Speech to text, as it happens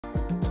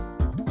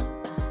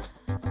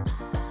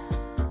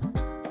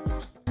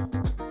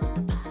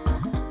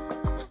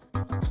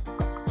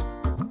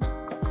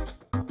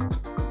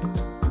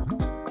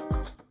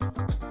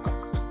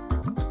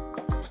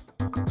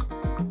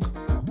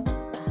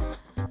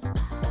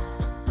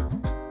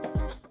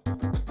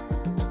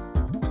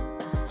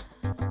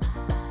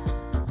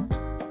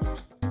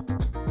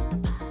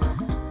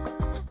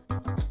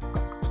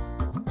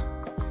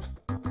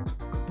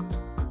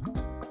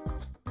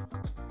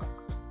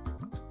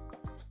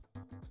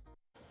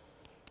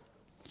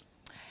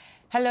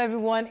Hello,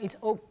 everyone.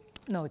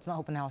 No, it's not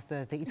Open House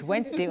Thursday. It's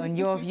Wednesday on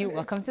Your View.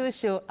 Welcome to the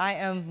show. I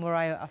am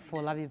Moriah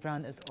Afolabi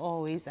Brown. As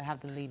always, I have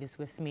the ladies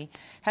with me.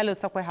 Hello,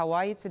 Tokwe. How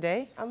are you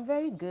today? I'm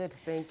very good,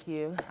 thank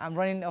you. I'm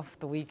running off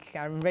the week.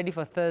 I'm ready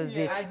for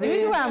Thursday. Yeah, the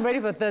reason why I'm ready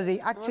for Thursday,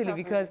 actually,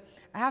 because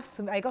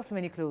I got so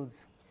many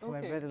clothes. For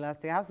my birthday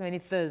last year. I have so many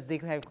Thursday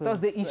type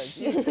clothes.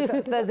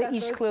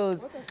 Thursday-ish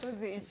clothes. What are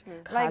Thursday-ish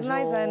clothes? Like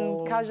nice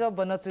and casual,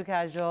 but not too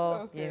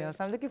casual. Okay. You know,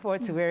 so I'm looking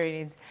forward to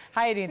wearing it.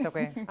 How are you doing,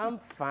 Tokwe? I'm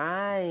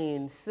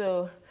fine.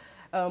 So,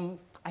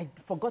 I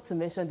forgot to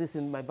mention this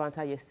in my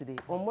banter yesterday.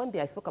 On Monday,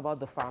 I spoke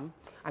about the farm,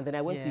 and then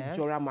I went to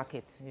Jora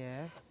Market.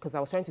 Yes. Because I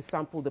was trying to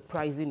sample the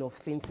pricing of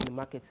things in the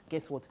market.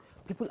 Guess what?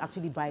 People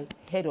actually buy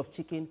head of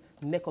chicken,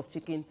 neck of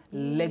chicken,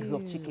 legs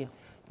of chicken.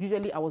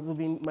 Usually, I was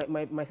moving,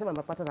 myself and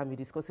my partner have been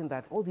discussing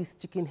that all these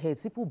chicken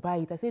heads, people buy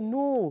it. I say,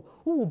 no,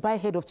 who will buy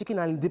head of chicken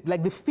and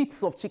like the feet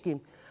of chicken?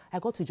 I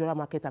got to Jora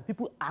Market and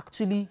people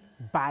actually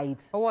buy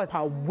it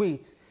per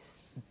weight.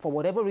 For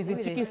whatever reason,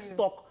 really? Chicken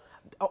stock.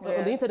 On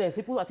the internet,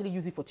 people actually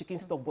use it for chicken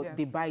stock, but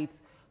they buy it.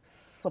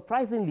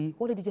 Surprisingly,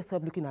 one lady just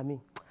kept looking at me.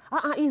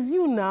 It's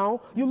you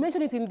now. You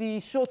mentioned it in the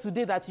show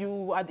today that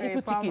you had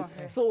into chicken.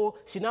 So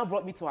she now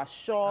brought me to her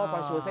shop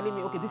and she was telling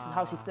me, okay, this is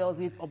how she sells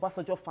it.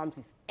 Obasanjo Farms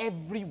is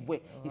everywhere.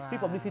 It's free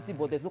publicity,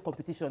 but there's no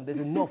competition. There's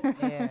enough.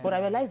 But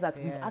I realized that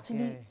we've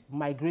actually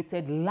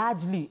migrated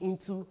largely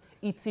into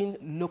eating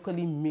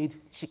locally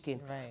made chicken.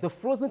 The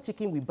frozen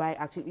chicken we buy,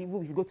 actually,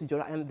 even if you go to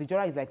Jora, and the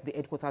Jora is like the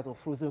headquarters of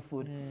frozen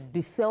food,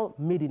 they sell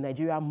made in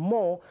Nigeria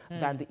more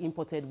than the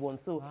imported one.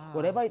 So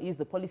whatever it is,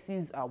 the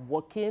policies are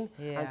working.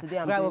 And today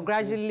I'm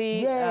gradually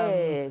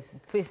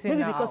facing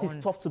maybe because it's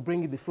tough to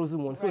bring in the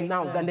frozen one. So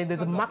now, then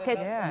there's a market.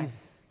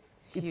 It's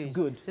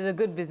good. It's a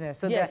good business.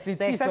 So yes,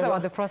 it's excited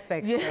about the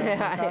prospects.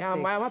 Yeah,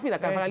 I'm happy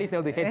that I can finally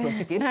sell the heads of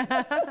chicken.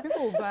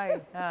 People buy.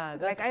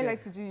 Like I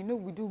like to do, you know,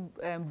 we do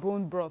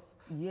bone broth.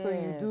 So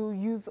you do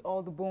use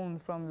all the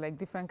bones from like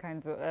different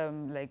kinds of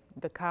like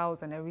the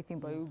cows and everything,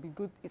 but it would be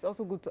good. It's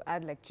also good to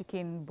add like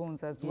chicken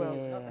bones as well.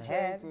 Not the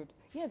head. Good.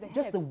 Yeah, the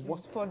just head, the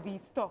what for the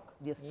stock.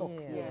 The stock.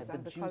 Yes,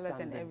 and the collagen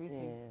and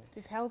everything.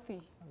 It's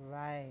healthy.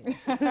 Right.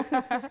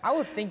 I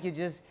would think you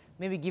just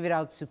maybe give it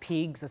out to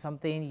pigs or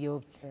something.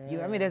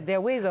 I mean, there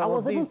are ways of. I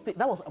was even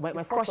that was my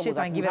first crush it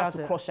and give it out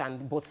to crush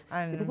but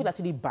the people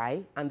actually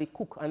buy and they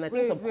cook, and I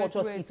think some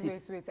cultures eat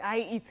it. Wait. I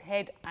eat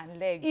head and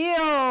leg.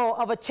 Ew,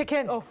 of a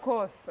chicken. Of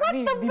course. What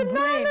the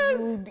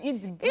bananas? You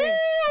eat the brain.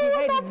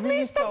 Ew,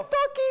 please stop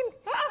talking.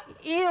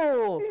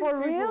 Ew,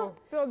 for real?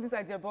 So this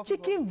is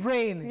chicken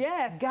brain.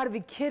 Yes. Gotta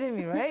be kidding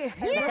me, right?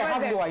 I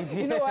have no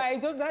idea. You know, I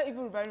just not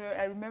even remember.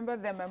 I remember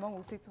that my mom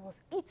would say to us,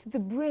 "Eat the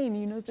brain,"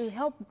 you know, to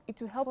help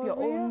your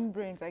own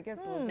brains. I guess.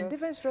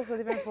 Different strokes for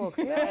different folks.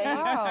 Yeah.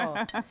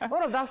 Wow.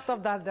 What of that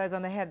stuff that's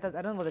on the head?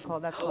 I don't know what they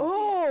call that stuff.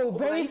 Oh,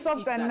 very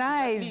soft and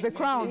nice. The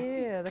crown.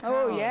 Yeah, the crown.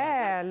 Oh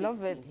yeah,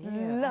 love it.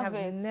 Yeah. Love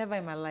it. Never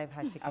in my life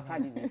had chicken. I've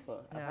had it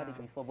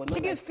before. But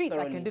chicken feet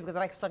I can do because I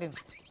like sucking.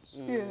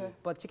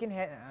 But chicken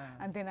head.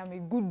 And then I'm a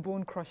good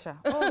bone crusher.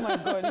 Oh my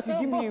God!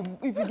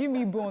 If you give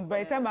me bones,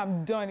 by the time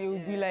I'm done, it will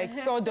be like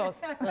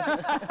sawdust.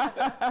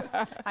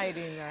 How you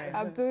doing, guys?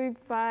 I'm doing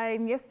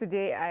fine.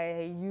 Yesterday,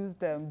 I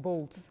used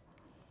Bolt.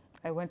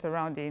 I went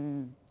around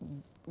in,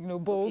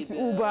 Bolt,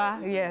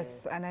 Uber,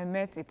 yes, and I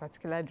met a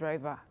particular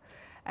driver.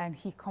 And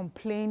he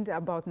complained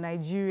about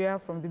Nigeria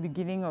from the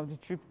beginning of the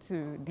trip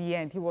to the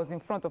end. He was in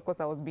front, of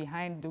course, I was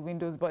behind the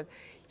windows, but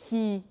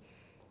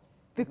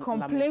the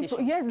complaint,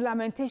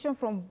 lamentation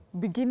from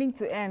beginning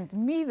to end.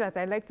 Me, that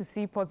I like to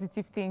see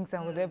positive things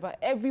and whatever.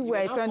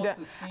 Everywhere I turned,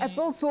 I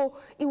felt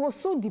it was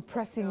so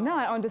depressing. Now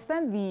I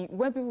understand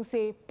when people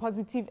say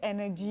positive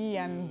energy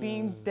and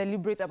being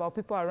deliberate about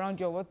people around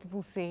you or what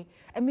people say.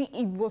 I mean,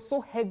 it was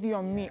so heavy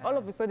on me. All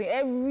of a sudden,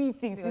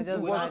 everything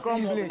was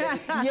crumbling.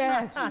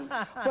 Yes,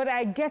 but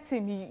I get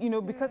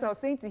him. Because I was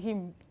saying to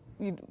him,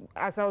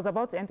 as I was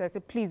about to enter, I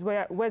said, please,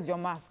 where's your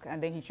mask?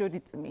 And then he showed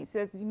it to me. He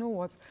says, you know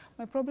what?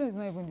 My problem is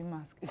not even the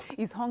mask.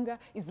 It's hunger,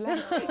 it's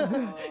life.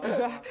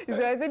 I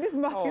said, this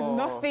mask is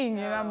nothing.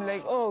 And I'm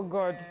like, oh,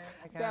 God.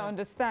 So I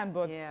understand,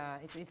 but... Yeah,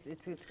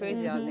 it's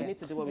crazy out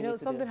there.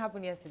 Something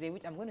happened yesterday,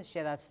 which I'm going to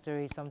share that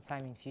story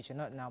sometime in future,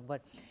 not now,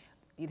 but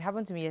it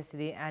happened to me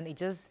yesterday, and it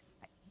just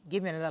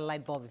gave me another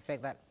light bulb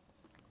effect that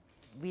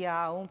we are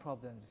our own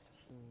problems.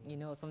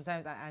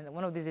 Sometimes, and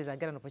one of these days I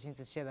get an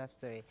opportunity to share that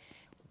story.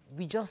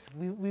 We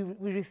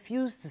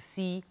refuse to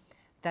see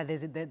that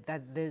there's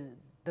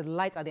the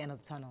light at the end of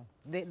the tunnel.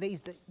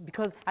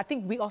 Because I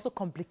think we also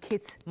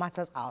complicate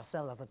matters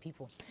ourselves as a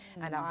people.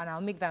 And I'll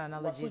make that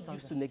analogy. We're so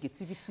used to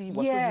negativity.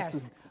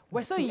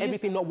 We're so used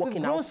everything not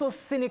working out. We've grown so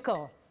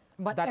cynical.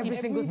 But every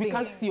single thing. We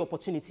can't see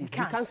opportunities. We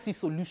can't see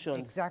solutions.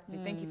 Exactly.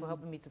 Thank you for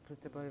helping me to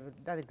put it.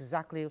 That's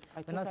exactly.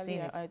 We're not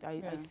seeing it.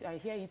 I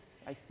hear it.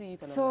 I see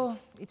it. So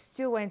it's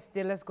still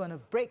Wednesday. Let's go on a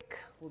break.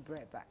 We'll be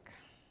right back.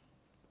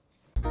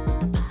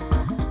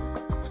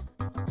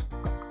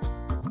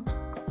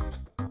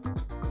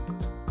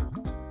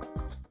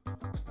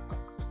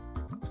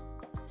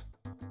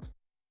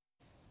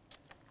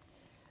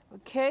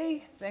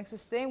 Okay, thanks for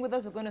staying with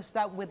us. We're going to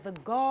start with The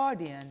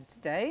Guardian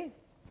today.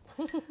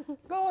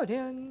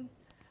 Guardian.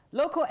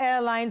 Local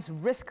airlines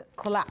risk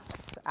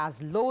collapse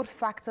as load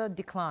factor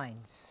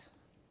declines.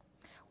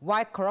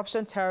 Why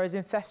corruption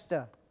terrorism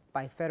fester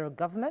by federal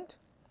government.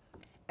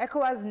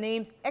 ECOWAS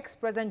names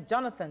ex-President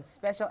Jonathan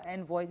special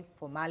envoy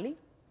for Mali.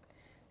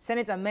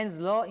 Senate amends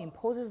law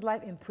imposes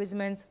life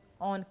imprisonment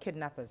on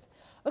kidnappers.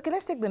 Okay,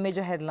 let's take the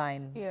major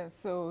headline. Yeah,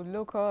 so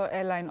local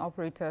airline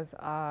operators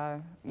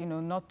are,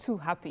 not too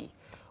happy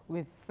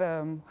with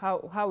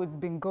how it's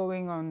been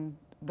going on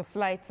the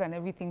flights and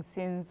everything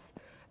since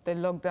the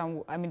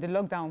lockdown. I mean, the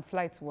lockdown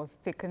flights was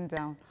taken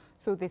down.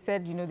 So they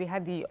said,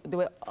 they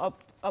were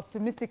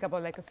optimistic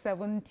about like a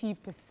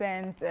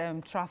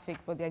 70% traffic,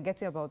 but they're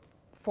getting about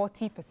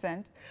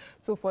 40%.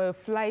 So for a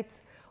flight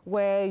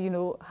where,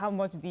 how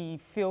much the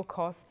fuel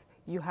cost,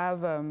 you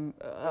have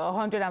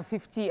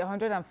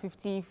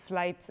 150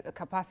 flight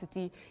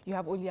capacity, you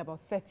have only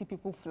about 30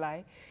 people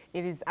fly.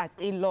 It is at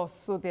a loss.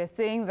 So they're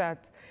saying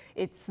that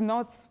it's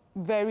not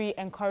very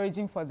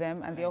encouraging for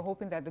them, and they're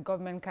hoping that the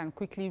government can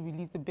quickly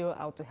release the bill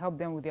out to help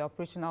them with the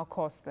operational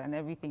costs and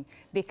everything.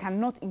 They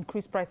cannot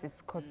increase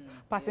prices because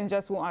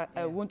passengers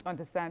won't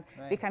understand.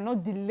 They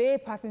cannot delay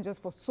passengers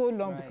for so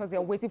long because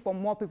they're waiting for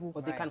more people.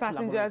 But they can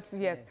passengers,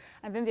 yes.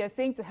 And then they're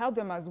saying to help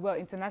them as well,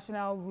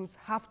 international routes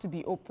have to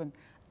be open.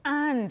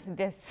 And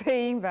they're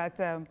saying that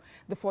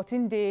the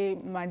 14-day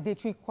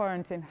mandatory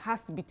quarantine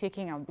has to be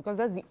taken out because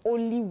that's the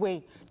only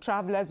way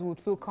travelers would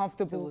feel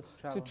comfortable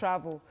to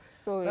travel.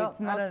 So it's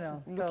not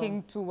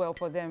looking too well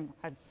for them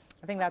at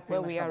I think that's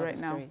where we are right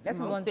now. Let's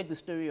move on to take the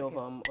story of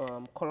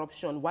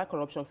corruption, why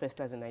corruption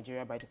festers in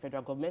Nigeria by the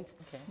federal government.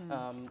 Okay.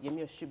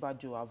 Yemi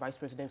Osinbajo, our vice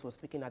president, was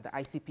speaking at the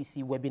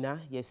ICPC webinar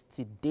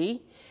yesterday.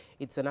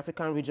 It's an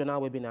African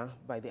regional webinar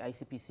by the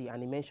ICPC,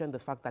 and he mentioned the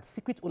fact that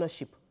secret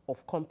ownership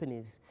of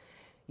companies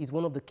is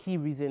one of the key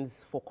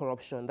reasons for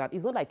corruption. That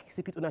it's not like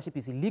secret ownership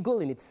is illegal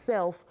in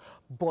itself,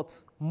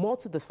 but more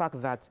to the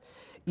fact that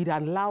it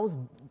allows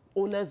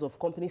owners of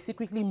companies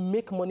secretly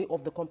make money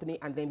off the company,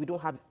 and then we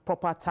don't have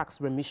proper tax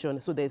remission.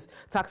 So there's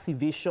tax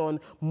evasion,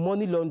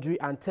 money laundering,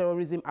 and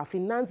terrorism are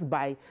financed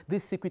by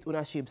these secret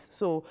ownerships.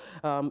 So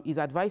his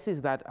advice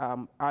is that,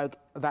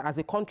 that as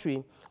a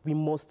country, we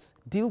must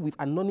deal with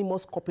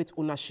anonymous corporate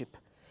ownership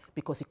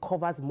because it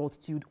covers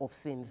multitude of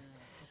sins.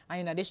 And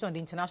in addition, the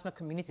international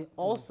community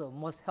also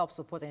must help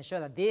support and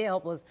ensure that they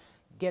help us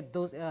get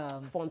those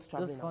funds,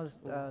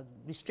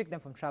 restrict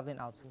them from traveling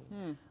out.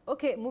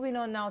 Okay, moving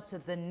on now to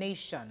The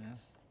Nation.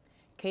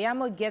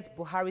 Keyamo gets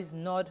Buhari's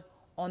nod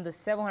on the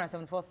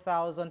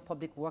 774,000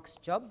 public works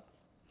job.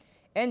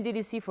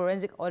 NDDC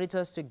forensic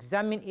auditors to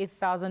examine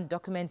 8,000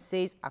 documents,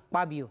 says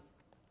Akpabio.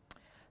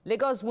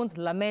 Lagos won't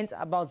lament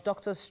about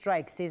doctors'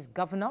 strike, says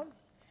governor.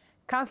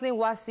 Cancelling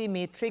WASI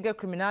may trigger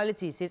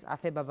criminality, says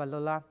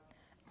Akpabio.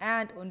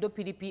 And Ondo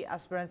PDP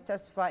aspirants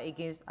testify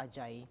against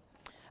Ajayi.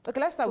 Okay,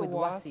 let's start with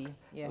WASI.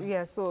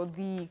 Yeah, so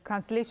the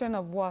cancellation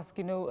of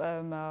WASC,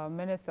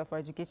 Minister for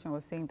Education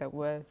was saying that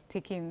we're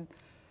going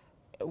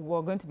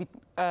to be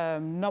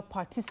not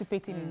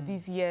participating in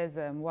this year's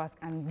WASC,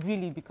 and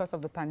really because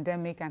of the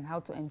pandemic and how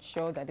to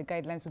ensure that the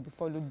guidelines will be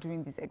followed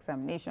during these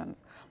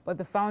examinations. But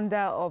the founder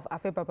of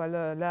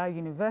Akpabio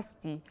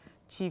University,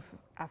 Chief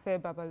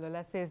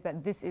Akpabio, says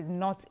that this is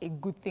not a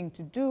good thing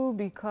to do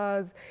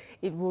because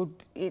it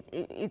would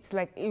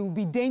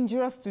be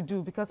dangerous to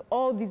do because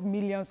all these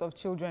millions of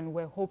children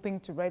were hoping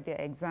to write their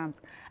exams,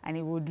 and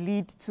it would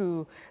lead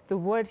to the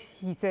word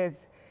he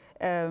says.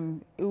 It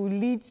would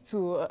lead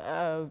to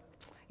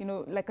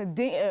like a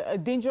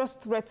dangerous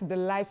threat to the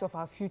lives of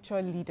our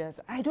future leaders.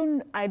 I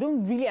don't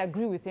really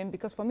agree with him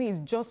because for me it's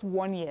just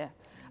 1 year.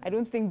 I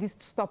don't think this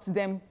stops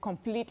them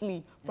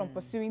completely from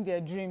pursuing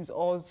their dreams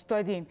or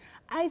studying.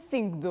 I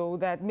think, though,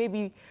 that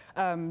maybe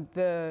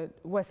the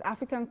West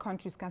African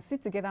countries can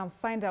sit together and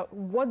find out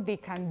what they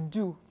can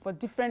do for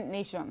different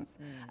nations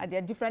at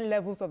their different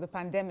levels of the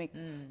pandemic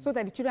so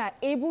that the children are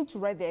able to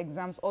write their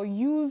exams or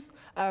use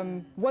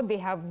what they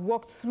have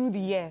worked through the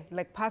year,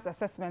 like past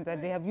assessment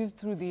that they have used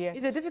through the year.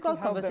 It's a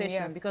difficult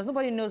conversation because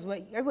nobody knows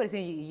when everybody's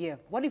saying a year.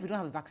 What if we don't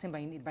have a vaccine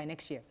by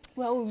next year?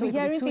 Well, we're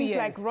hearing things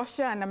like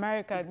Russia and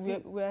America.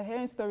 We're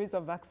hearing stories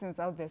of vaccines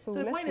out there. So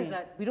the point is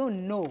that we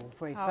don't know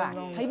for a fact.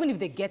 Even if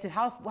they get it,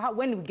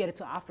 when we get it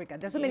to Africa,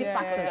 there's so many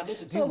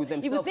factors. So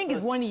if you think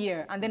it's 1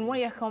 year and then 1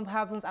 year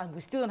happens and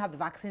we still don't have the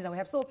vaccines and we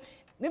have, so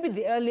maybe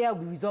the earlier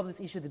we resolve this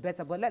issue, the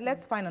better. But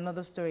let's find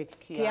another story.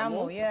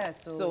 Keyamo, yeah.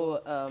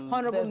 So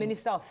Honorable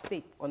Minister of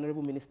State.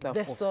 Honorable Minister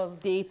of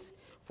State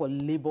for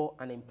Labour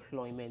and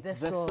Employment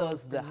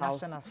versus the House,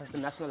 the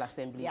National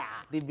Assembly. Yeah.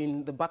 They've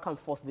been the back and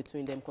forth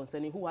between them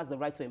concerning who has the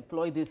right to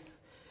employ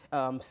this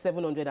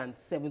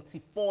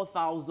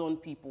 774,000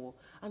 people,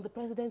 and the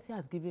presidency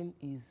has given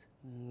his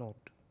nod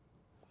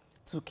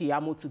to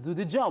Keyamo to do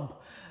the job.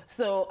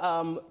 So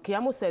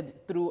Keyamo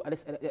said through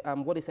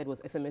what he said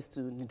was SMS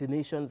to The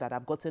Nation that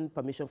I've gotten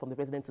permission from the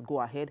president to go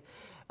ahead,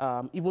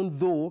 even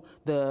though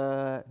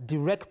the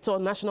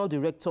National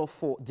Director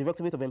for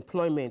Directorate of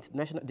Employment,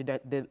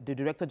 the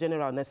Director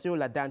General, Nasiru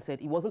Ladan,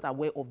 said he wasn't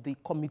aware of the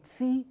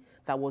committee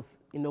that was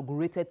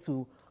inaugurated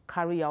to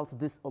carry out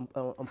this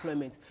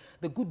employment.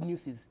 The good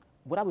news is,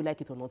 whether we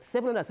like it or not,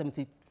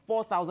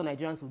 774,000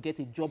 Nigerians will get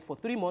a job for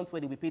 3 months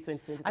where they will pay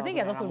 20,000. I think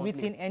it's also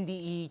written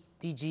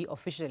NDDC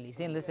officially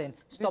saying, listen,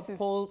 stop,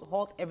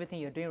 halt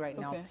everything you're doing right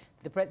now.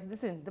 The person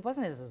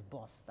is his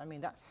boss. I mean,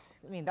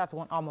 that's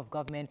one arm of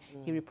government.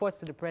 He reports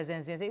to the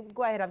presidency and says,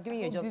 go ahead, I'm giving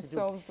you a job to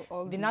do.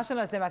 The National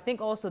Assembly, I think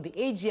also the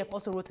AGF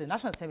also wrote to the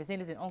National Assembly saying,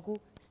 listen, uncle,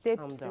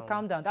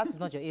 calm down. That is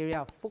not your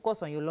area.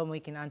 Focus on your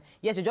lawmaking. And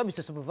yes, your job is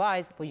to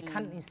supervise, but you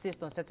can't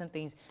insist on certain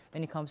things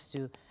when it comes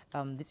to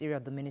this area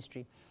of the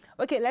ministry.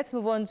 Okay, let's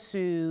move on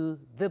to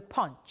the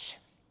Punch.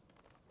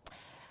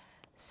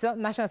 So,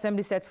 National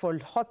Assembly sets for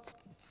hot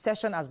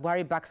session as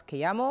Buhari backs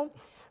Keyamo.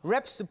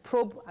 Reps to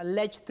probe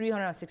alleged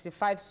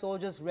 365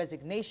 soldiers'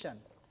 resignation.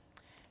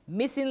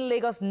 Missing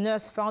Lagos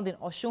nurse found in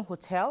Osun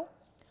Hotel.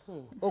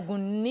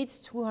 Ogun needs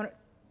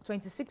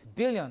 226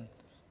 billion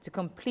to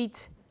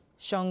complete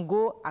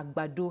Shango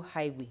Agbado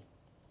Highway.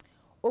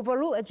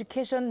 Overrule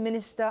Education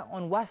Minister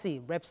on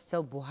Wasi. Reps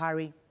tell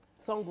Buhari.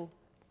 Sango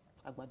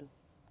Agbado.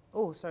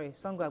 Oh, sorry,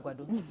 Sango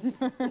Agbado.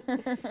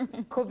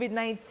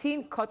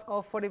 COVID-19 cut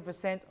off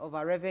 40% of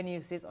our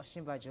revenue, says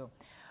Osinbajo.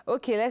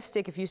 Okay, let's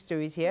take a few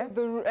stories here.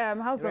 The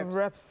House of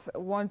Reps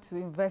want to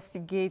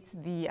investigate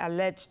the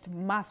alleged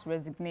mass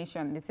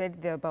resignation. They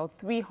said there are about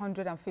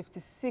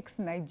 356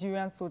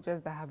 Nigerian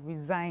soldiers that have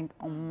resigned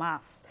en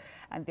masse.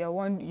 And they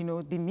are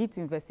they need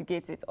to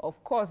investigate it.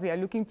 Of course, they are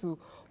looking to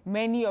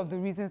many of the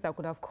reasons that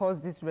could have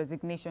caused this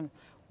resignation.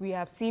 We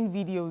have seen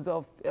videos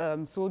of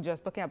soldiers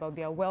talking about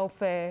their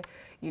welfare,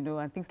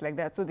 and things like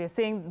that. So they're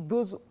saying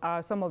those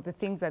are some of the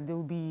things that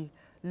they'll be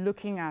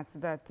looking at,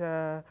 that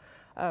the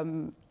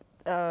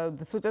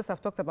soldiers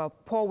have talked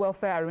about poor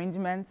welfare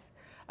arrangements.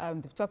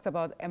 They've talked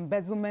about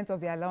embezzlement of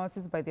their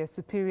allowances by their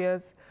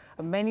superiors.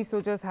 Many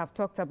soldiers have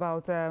talked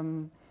about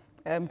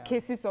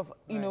cases of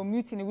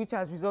mutiny, which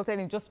has resulted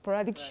in just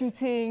sporadic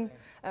shooting.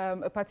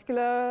 A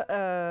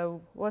particular,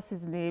 what's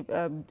his name,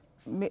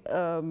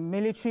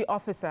 military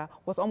officer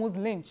was almost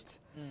lynched,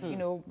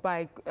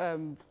 by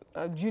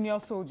junior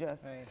soldiers.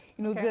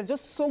 There's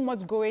just so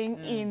much going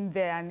in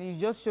there, and it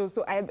just shows.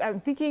 So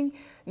I'm thinking,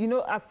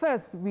 at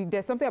first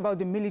there's something about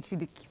the military.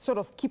 They sort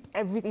of keep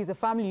everything. It's a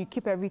family. You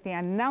keep everything.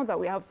 And now that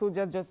we have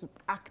soldiers just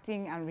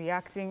acting and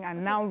reacting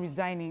and now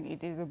resigning,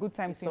 it is a good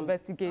time to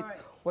investigate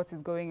what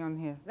is going on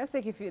here. Let's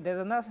take there's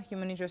another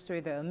human interest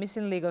story there. A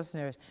missing Lagos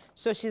nurse.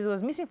 So she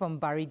was missing from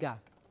Bariga.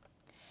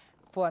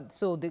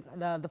 So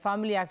the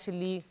family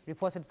actually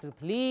reported to the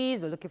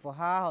police. They were looking for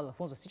her. The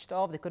phones were switched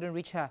off. They couldn't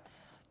reach her.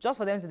 Just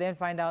for them to then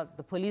find out,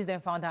 the police then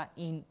found her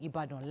in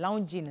Ibadan,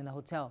 lounging in a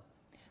hotel.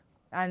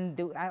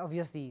 And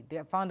obviously,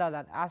 they found out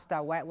that, asked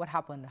her what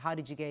happened, how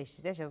did you get here? She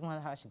said she doesn't know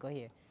how she got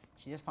here.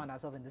 She just found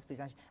herself in this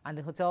place. And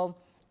the hotel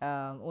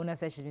owner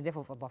said she's been there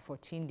for about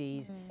 14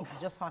 days.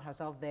 She just found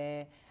herself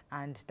there,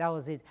 and that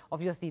was it.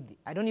 Obviously,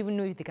 I don't even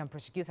know if they can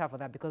prosecute her for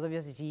that, because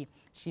obviously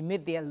she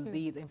made the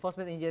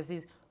enforcement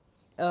agencies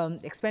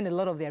expend a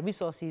lot of their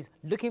resources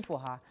looking for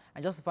her,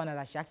 and just found out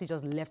that she actually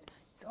just left,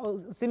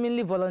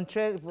 seemingly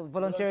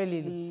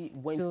voluntarily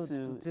went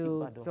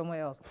to somewhere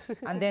else.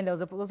 And then there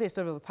was also a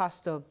story of a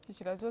pastor,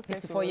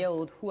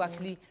 54-year-old, who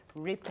actually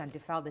raped and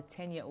defiled a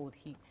 10-year-old.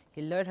 He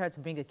lured her to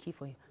bring a key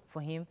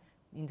for him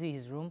into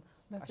his room.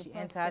 She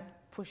entered,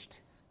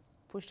 pushed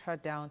her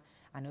down,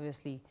 and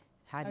obviously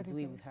had his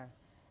way with her.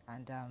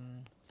 And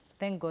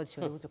thank God she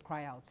was able to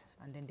cry out,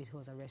 and then he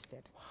was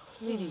arrested.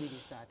 Really,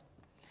 really sad.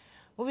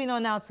 Moving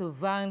on now to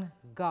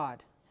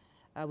Vanguard.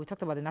 We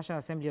talked about the National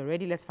Assembly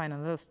already. Let's find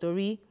another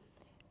story.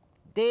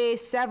 Day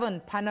 7,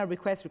 panel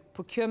requests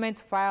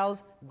procurement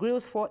files,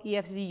 grills for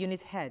EFCC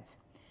unit heads.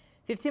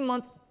 15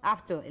 months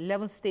after,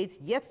 11 states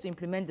yet to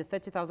implement the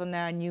 30,000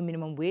 naira new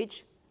minimum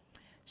wage.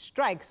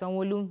 Strike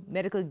Sanwo-Olu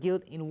Medical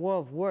Guild in war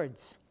of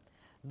words.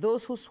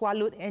 Those who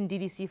swallowed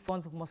NDDC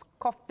funds must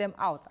cough them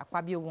out,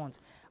 Akpabio wants.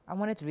 I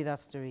wanted to read that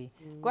story.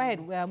 Go ahead.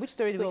 Which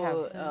story do we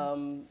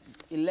have?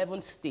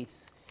 11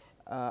 states.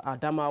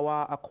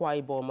 Adamawa,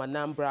 Akwa Ibom,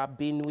 Anambra,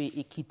 Benue,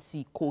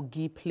 Ekiti,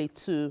 Kogi,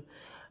 Plateau,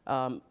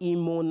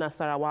 Imo,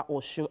 Nasarawa,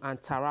 Osun, and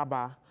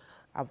Taraba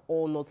have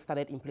all not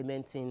started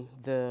implementing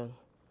the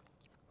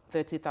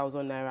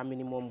 30,000 naira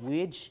minimum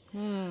wage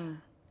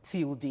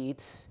till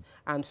date.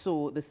 And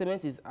so the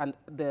statement is, and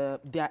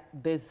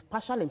there's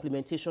partial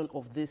implementation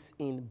of this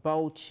in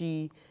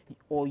Bauchi,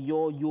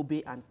 Oyo,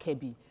 Yobe, and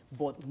Kebbi,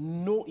 but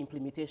no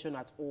implementation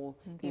at all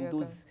in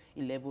those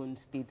 11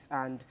 states.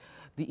 And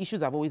the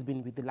issues have always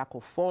been with the lack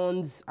of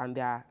funds, and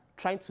they are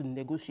trying to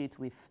negotiate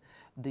with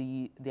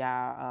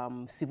their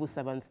civil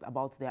servants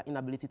about their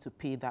inability to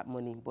pay that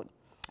money. But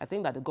I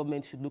think that the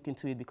government should look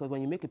into it, because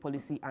when you make a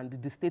policy and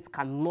the states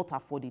cannot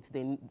afford it,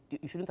 then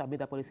you shouldn't have made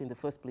that policy in the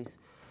first place.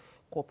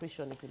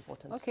 Cooperation is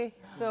important. Okay,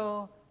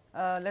 so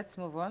let's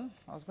move on.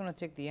 I was going to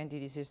take the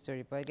NDDC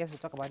story, but I guess we'll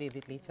talk about it a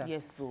bit later.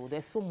 Yes, so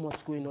there's so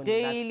much going on.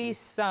 Daily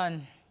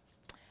Sun.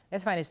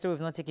 Let's find a story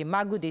we've not taken.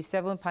 Magu, Day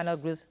 7, panel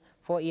grills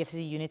for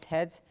EFCC unit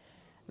heads.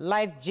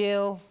 Life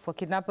jail for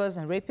kidnappers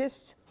and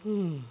rapists.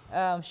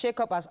 Shake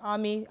up as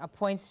Army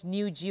appoints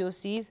new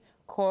GOCs.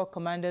 Corps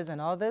commanders and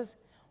others.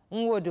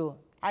 Nwodo,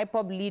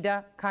 IPOB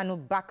leader Kanu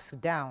backs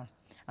down.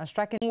 And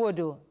striking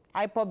Nwodo,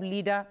 IPOB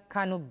leader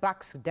Kanu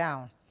backs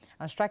down.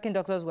 And striking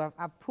doctors who have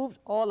approved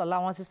all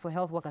allowances for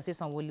health workers,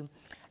 says Sanwo-Olu.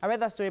 I read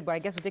that story, but I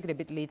guess we'll take it a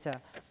bit later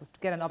to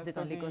get an update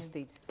on Lagos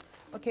State.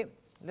 Okay,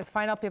 the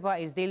final paper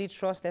is Daily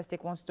Trust. Let's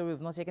take one story we've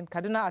not taken.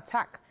 Kaduna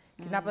attack.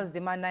 Kidnappers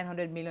demand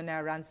 900 million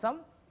naira ransom.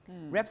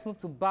 Reps move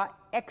to bar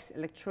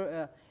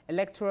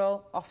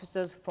electoral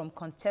officers from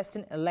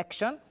contesting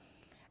election.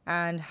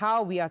 And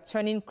how we are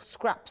turning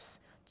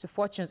scraps to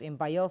fortunes in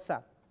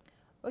Bayelsa.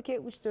 Okay,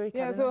 which story?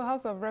 Yeah, so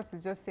House of Reps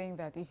is just saying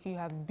that if you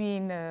have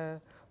been a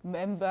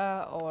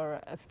member or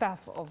a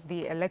staff of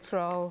the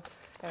electoral,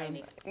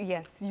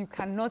 yes, you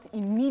cannot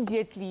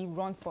immediately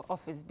run for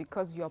office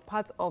because you're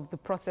part of the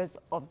process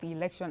of the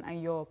election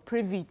and you're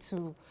privy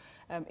to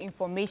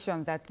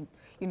information that,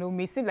 you know,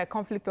 may seem like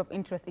conflict of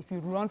interest if you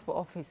run for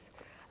office.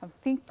 I'm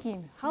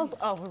thinking, House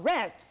of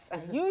Reps,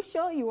 are you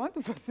sure you want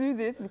to pursue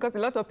this? Because a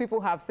lot of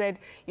people have said,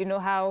 you know,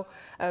 how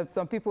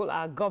some people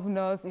are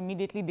governors,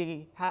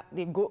 immediately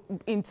they go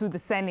into the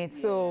Senate.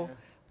 Yeah. So,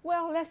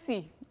 well, let's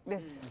see.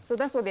 So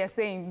that's what they're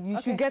saying. You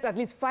should get at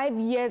least 5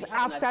 years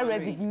after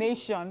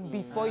resignation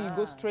before you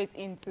go straight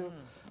into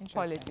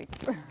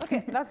politics.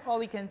 Okay, that's all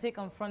we can take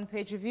on Front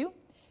Page Review.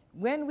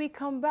 When we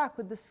come back,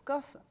 we'll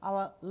discuss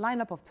our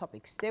lineup of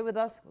topics. Stay with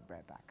us. We'll be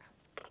right back.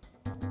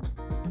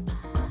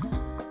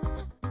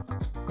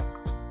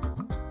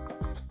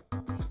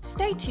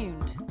 Stay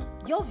tuned.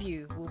 Your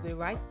View will be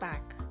right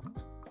back.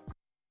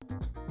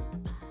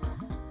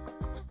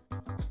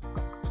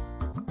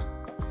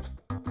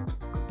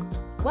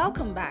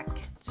 Welcome back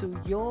to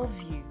Your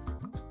View.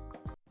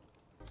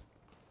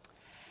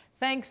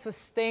 Thanks for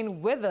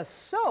staying with us.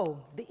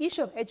 So, the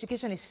issue of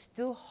education is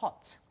still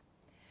hot.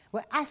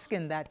 We're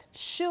asking that,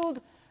 should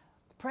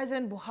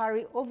President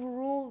Buhari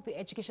overrule the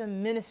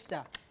education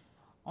minister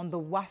on the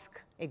WASC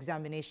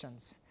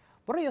examinations?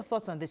 What are your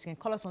thoughts on this? You can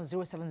call us on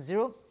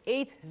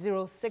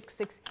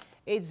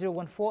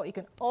 070-8066-8014. You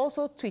can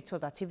also tweet to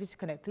us at TVC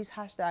Connect. Please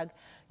hashtag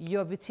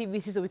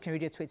YourViewTVC so we can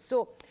read your tweets.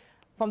 So,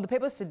 from the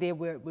papers today,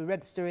 we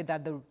read the story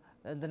that the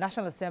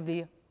National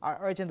Assembly are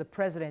urging the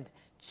president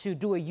to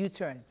do a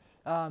U-turn,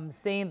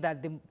 saying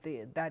that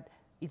that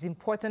it's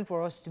important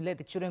for us to let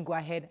the children go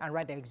ahead and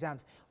write their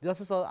exams. We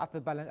also saw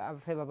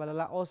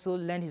Akpabio also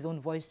lend his own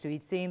voice to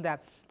it, saying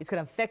that it's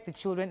going to affect the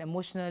children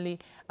emotionally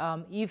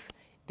if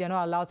they're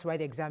not allowed to write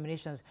the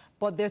examinations.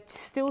 But there are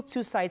still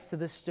two sides to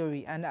this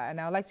story, and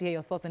I'd like to hear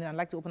your thoughts on it. I'd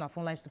like to open our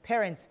phone lines to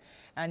parents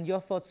and your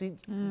thoughts,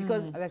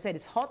 because, as I said,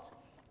 it's hot.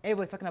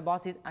 Everybody's talking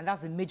about it, and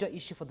that's a major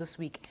issue for this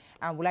week.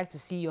 And we'd like to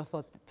see your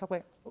thoughts. Talk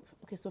about.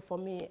 Okay, so for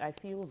me, I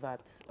feel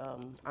that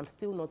I'm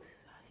still not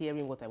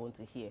hearing what I want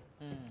to hear,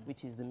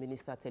 which is the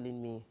minister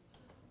telling me,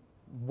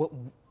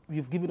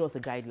 you've given us a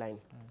guideline.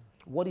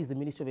 What is the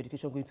Ministry of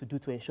Education going to do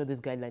to ensure this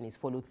guideline is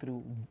followed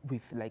through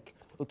with, like,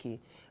 okay,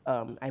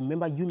 I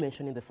remember you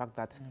mentioning the fact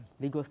that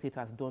Lagos State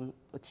has done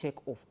a check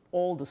of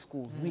all the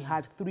schools. We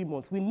had 3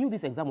 months. We knew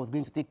this exam was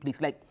going to take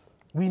place. Like,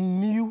 we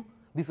knew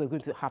this was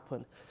going to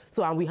happen.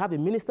 So, and we have a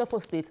minister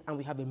for state and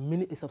we have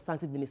a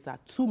substantive minister,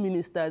 2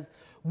 ministers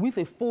with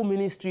a full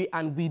ministry,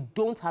 and we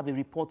don't have a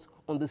report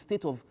on the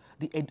state of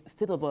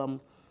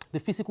the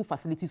physical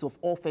facilities of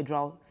all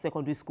federal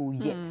secondary school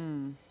yet.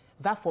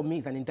 That for me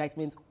is an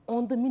indictment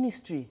on the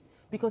ministry,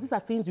 because these are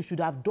things you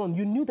should have done.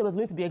 You knew there was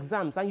going to be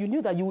exams, and you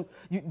knew that you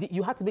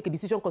had to make a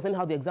decision concerning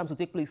how the exams would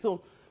take place.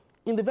 So,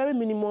 in the very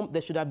minimum,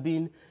 there should have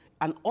been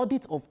an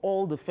audit of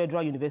all the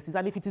federal universities,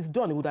 and if it is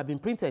done, it would have been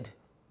printed.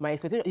 My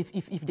expectation,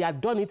 if they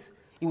had done it,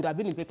 it would have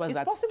been in papers. It's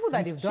possible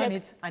that they've done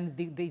it and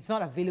it's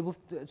not available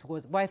to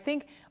us. But I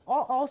think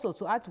also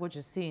to add to what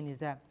you're saying is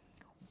that,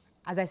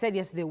 as I said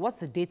yesterday,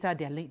 what's the data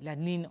they're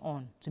leaning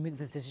on to make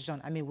this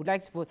decision? I mean, we'd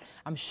like to vote.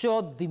 I'm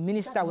sure the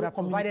minister would have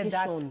provided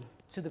that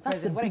to the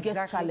president. That's the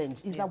biggest challenge,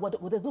 is that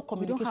there's no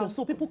communication.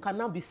 So people can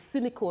now be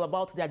cynical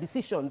about their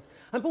decisions.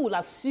 And people will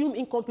assume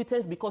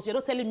incompetence because you're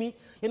not telling me,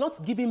 you're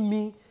not giving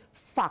me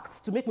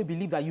facts to make me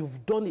believe that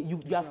you've done it,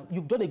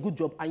 you've done a good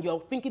job and you're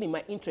thinking in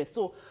my interest.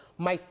 So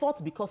my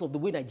thought, because of the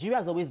way Nigeria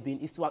has always been,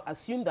 is to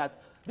assume that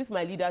these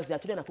my leaders, their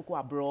children are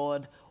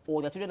abroad,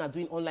 or their children are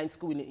doing online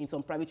school in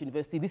some private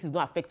university. This is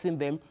not affecting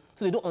them,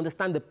 so they don't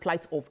understand the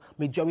plight of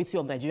majority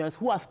of Nigerians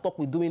who are stuck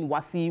with doing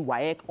WASI,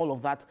 WAEC, all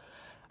of that.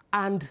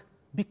 And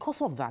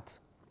because of that,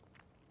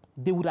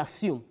 they would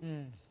assume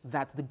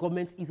that the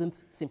government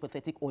isn't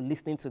sympathetic or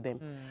listening to them.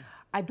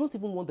 I don't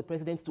even want the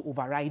president to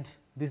override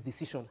this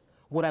decision.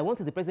 What I want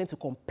is the president to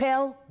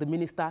compel the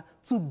minister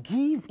to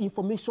give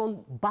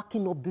information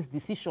backing up this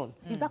decision.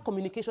 Is that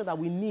communication that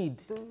we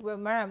need? Well,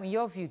 Mariam, in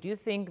your view, do you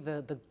think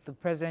the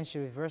president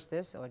should reverse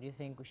this, or do you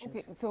think we should?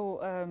 Okay,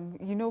 so,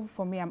 you know,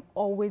 for me, I'm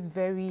always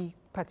very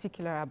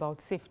particular about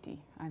safety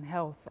and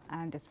health,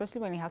 and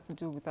especially when it has to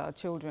do with our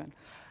children.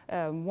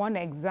 One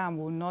exam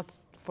will not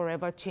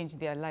forever change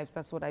their lives,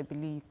 that's what I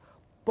believe.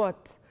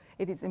 But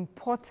it is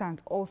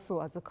important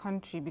also as a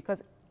country,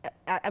 because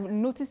I've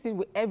noticed it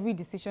with every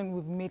decision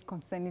we've made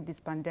concerning this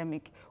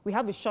pandemic. We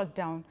have a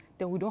shutdown,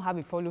 then we don't have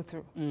a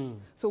follow-through.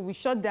 So we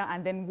shut down,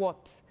 and then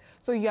what?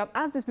 So you have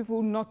asked these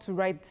people not to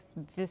write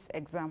this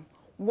exam.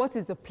 What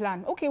is the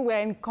plan? Okay, we're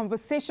in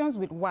conversations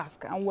with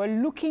WASC and we're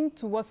looking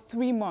towards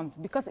 3 months,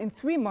 because in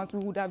 3 months we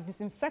would have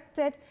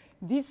disinfected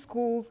these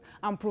schools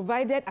and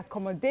provided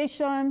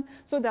accommodation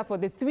so that for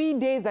the 3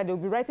 days that they'll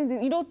be writing,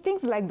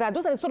 things like that.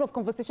 Those are the sort of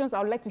conversations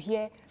I would like to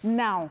hear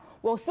now.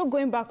 We're still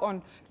going back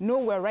on, no,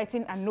 we're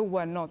writing and no,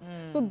 we're not.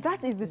 So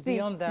that is the thing.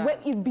 Beyond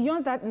that. It's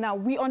beyond that now.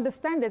 We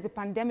understand there's a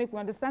pandemic. We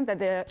understand that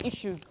there are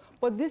issues.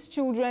 But these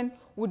children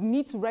would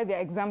need to write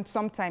their exam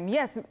sometime.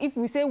 Yes, if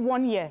we say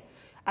 1 year,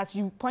 as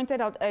you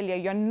pointed out earlier,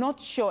 you're not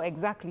sure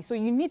exactly. So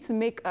you need to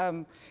make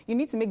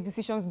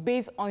decisions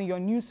based on your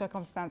new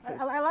circumstances.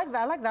 I like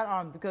that. I like that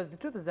arm, because the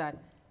truth is that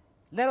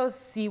let us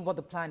see what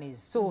the plan is.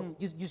 So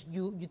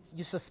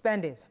you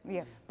suspend it.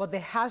 Yes. But there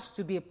has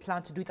to be a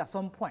plan to do it at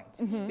some point.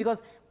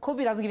 Because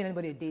COVID hasn't given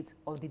anybody a date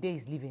of the day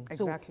he's leaving.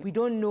 Exactly. So we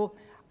don't know.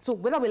 So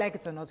whether we like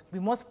it or not, we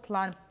must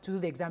plan to do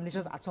the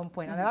examinations at some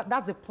point. And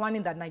that's the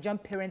planning that Nigerian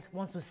parents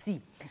want to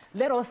see.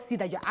 Let us see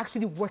that you're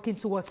actually working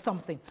towards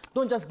something.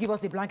 Don't just give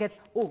us a blanket,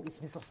 oh, it's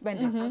been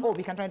suspended. Oh,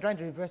 we can try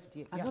to reverse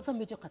it. Another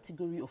major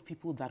category of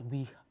people that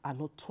we are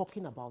not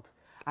talking about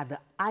are the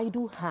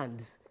idle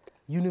hands.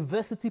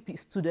 University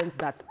students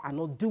that are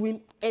not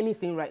doing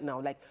anything right now.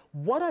 Like,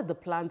 what are the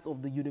plans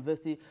of the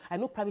university? I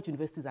know private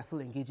universities are still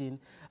engaging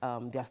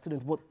their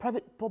students, but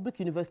public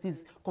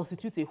universities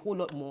constitute a whole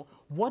lot more.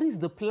 What is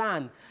the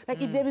plan?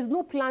 Like, if there is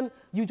no plan,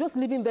 you're just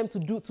leaving them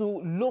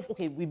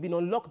okay, we've been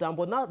on lockdown,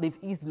 but now they've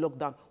eased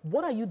lockdown.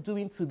 What are you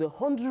doing to the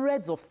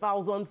hundreds of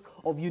thousands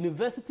of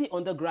university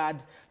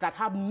undergrads that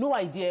have no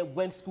idea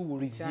when school will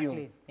resume?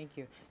 Exactly. Thank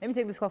you. Let me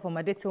take this call from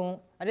Adeton.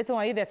 Adeton,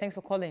 are you there? Thanks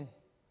for calling.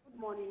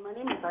 Morning, my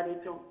name is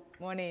Adeton.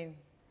 Morning.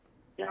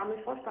 Yeah, I'm a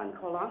first-time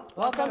caller.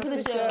 Welcome to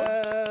the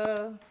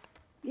show.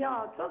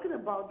 Yeah, talking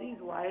about this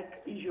work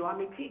issue, I'm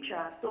a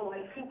teacher, so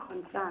I feel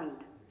concerned.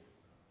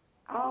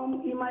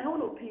 In my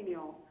own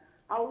opinion,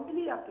 I would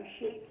really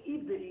appreciate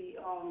if the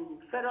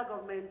federal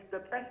government, the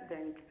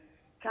president,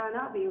 can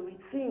have a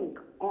rethink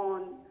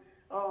on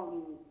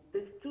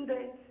the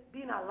students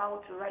being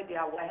allowed to write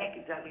their work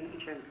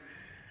examination.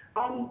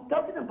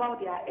 Talking about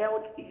their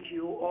health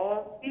issue,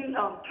 or being,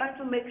 trying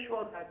to make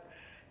sure that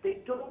they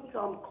don't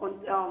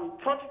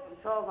touch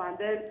themselves, and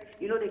then,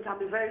 they can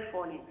be very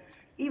funny.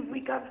 If we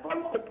can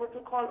follow the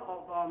protocol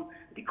of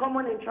the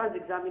common entrance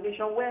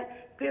examination, where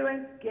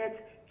parents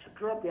get to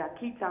drop their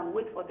kids and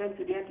wait for them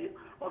to the end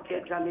of the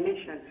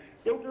examination,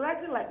 they will be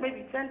writing like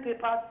maybe 10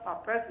 papers per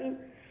person.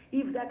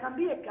 If there can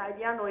be a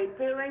guardian or a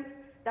parent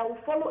that will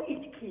follow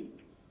each kid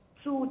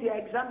to the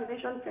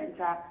examination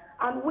center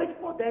and wait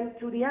for them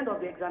to the end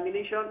of the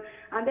examination,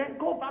 and then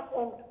go back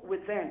home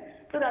with them,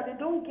 so that they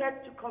don't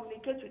get to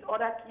communicate with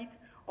other kids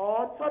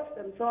or touch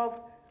themselves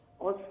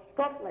or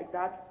stuff like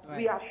that.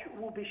 Right.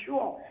 We'll be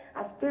sure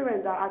as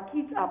parents that our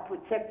kids are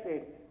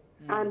protected.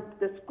 And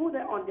the school,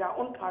 on their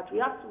own part, we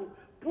have to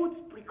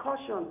put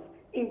precautions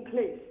in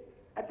place.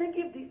 I think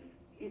if this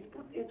is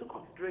put into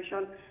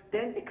consideration,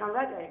 then they can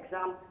write their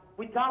exam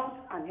without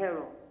an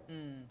error.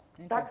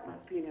 That's my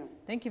opinion.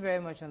 Thank you very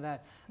much on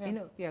that.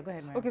 Yeah, Go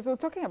ahead, Mary. Okay, so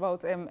talking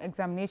about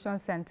examination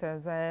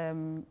centers,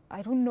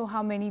 I don't know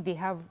how many they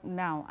have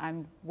now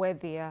and where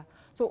they are.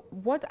 So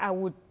what I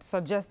would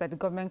suggest that the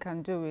government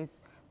can do is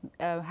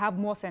have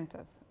more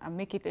centers and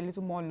make it a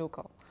little more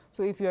local.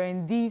 So if you're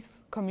in these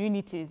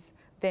communities,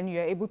 then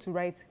you're able to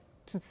write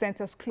to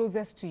centers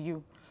closest to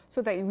you,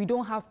 so that we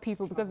don't have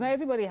people, because not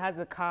everybody has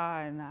a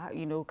car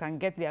and can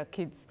get their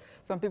kids.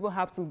 Some people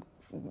have to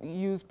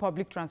use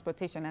public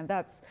transportation, and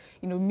that's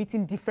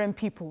meeting different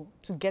people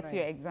to get to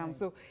your exam.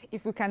 So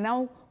if we can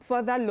now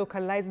further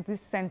localize these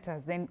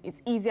centers, then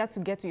it's easier to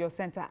get to your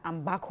center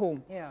and back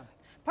home. Yeah.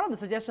 Part of the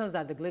suggestions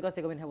that the Lagos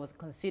State government was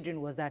considering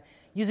was that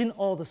using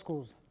all the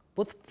schools,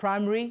 both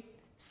primary,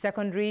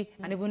 secondary,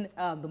 and even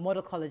the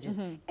model colleges,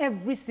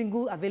 every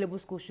single available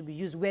school should be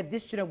used, where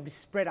these children will be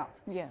spread out.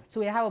 Yes.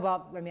 So we have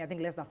about, I think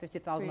less than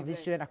 50,000 of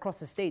these children across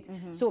the state.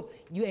 So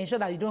you ensure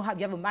that you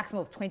have a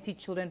maximum of 20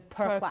 children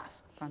per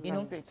class.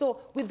 Fantastic. So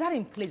with that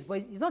in place, but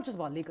it's not just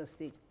about Lagos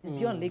State. It's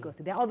beyond Lagos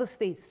State. There are other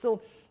states. So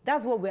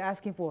that's what we're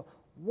asking for.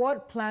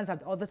 What plans have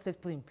the other states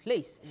put in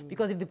place?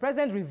 Because if the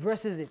president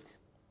reverses it,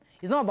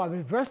 it's not about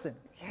reversing.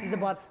 Yes. It's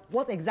about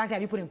what exactly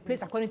have you put in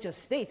place according to your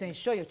state to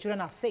ensure your children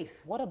are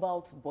safe. What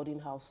about boarding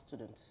house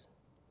students?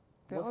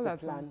 What's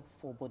the plan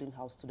for boarding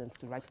house students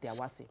to write their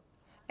WASI?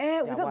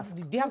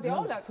 They're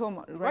all at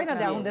home right now.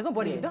 They're home. There's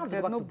nobody. You don't have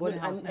to go back to boarding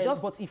house.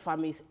 But if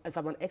I'm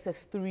an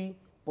SS3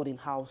 boarding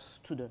house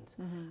student,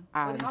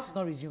 boarding house is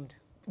not resumed.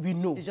 We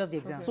know. It's just the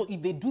exam. So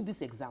if they do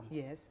this exam,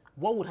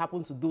 what would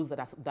happen to those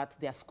that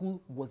their school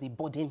was a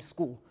boarding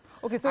school?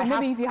 Okay, so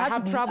if you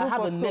had to travel for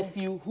school. I have a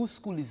nephew whose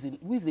school is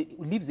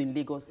lives in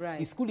Lagos. Right.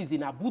 His school is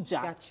in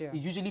Abuja. Gotcha. He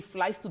usually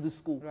flies to the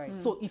school. Right.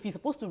 So if he's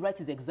supposed to write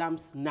his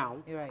exams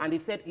now, and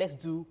they've said, let's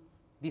do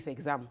this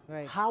exam,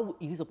 how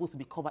is he supposed to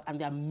be covered? And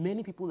there are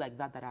many people like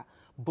that that are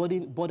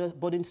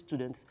boarding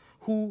students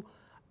who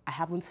I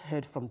haven't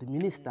heard from the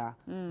minister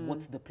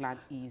what the plan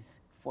is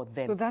for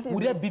them. So that is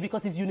would it be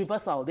because it's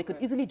universal? They could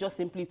easily just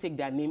simply take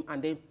their name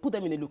and then put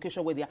them in a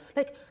location where they are.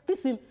 Like,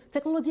 listen,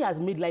 technology has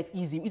made life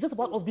easy. It's just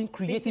about us being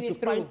creative to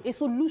find a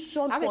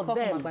solution for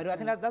them. I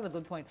think that's a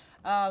good point.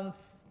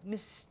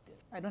 Miss,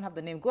 I don't have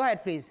the name. Go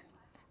ahead, please.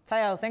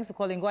 Tayo, thanks for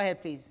calling. Go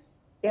ahead, please.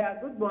 Yeah,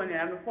 good morning.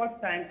 I'm a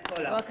first-time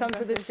caller. Welcome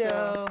to the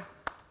show.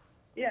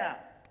 Yeah,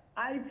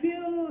 I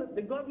feel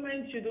the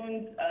government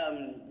shouldn't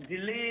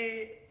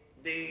delay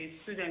the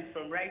students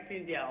from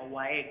writing their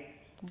WAEC.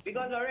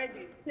 Because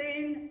already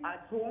staying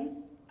at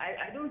home,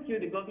 I don't feel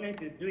the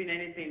government is doing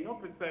anything. No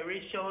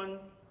preparation,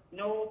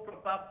 no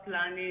proper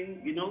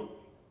planning, you know.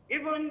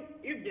 Even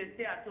if they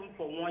stay at home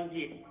for 1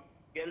 year,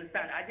 you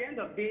understand, at the end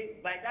of the day,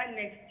 by that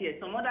next year,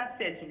 some other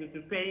sets will be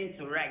preparing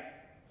to write.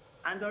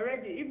 And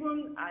already,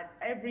 even at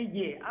every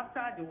year,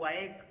 after the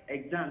WAEC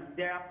exams,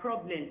 there are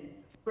problems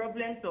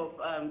of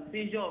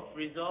seizure of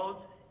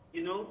results,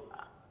 you know,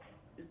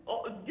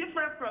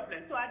 different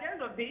problems. So at the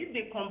end of the day, if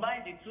they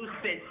combine the two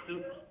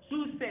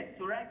sets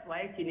to write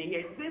WAEC in a year,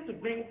 it's going to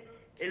bring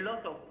a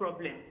lot of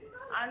problems.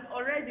 And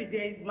already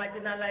there is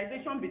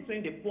marginalization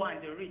between the poor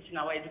and the rich in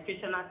our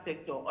educational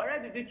sector.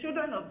 Already the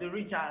children of the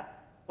rich are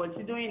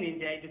continuing in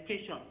their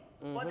education.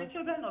 But the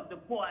children of the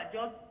poor are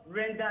just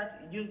rendered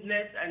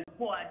useless, and the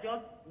poor are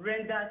just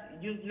rendered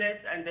useless,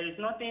 and there is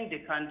nothing they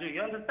can do.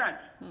 You understand?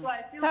 So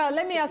I feel Tayo,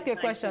 let me ask you a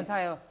question,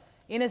 Tayo.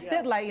 In a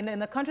state like, in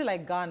a country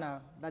like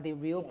Ghana, that they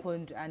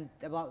reopened, and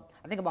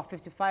I think about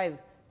 55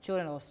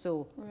 children or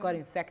so got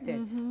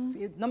infected. So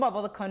a number of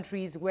other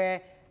countries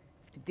where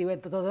there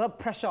was a lot of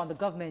pressure on the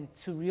government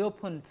to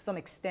reopen to some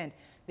extent.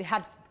 They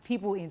had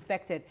people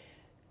infected.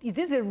 Is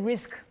this a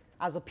risk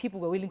as a people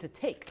we're willing to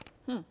take?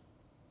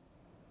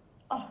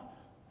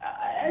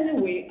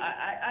 Anyway,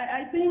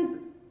 I think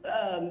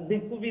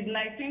the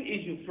COVID-19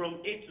 issue from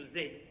A to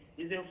Z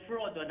is a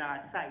fraud on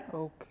our side.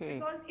 Okay.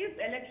 Because if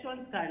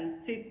elections can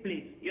take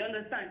place, you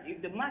understand,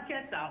 if the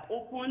markets are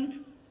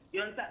opened,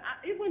 you understand,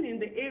 even in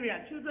the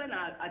area, children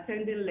are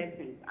attending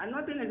lessons and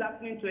nothing is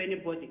happening to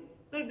anybody.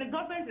 So if the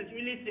government is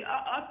really,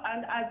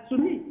 and as to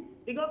me,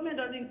 the government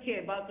doesn't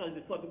care about us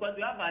before, because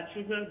we have our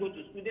children go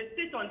to school, they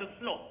sit on the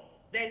floor.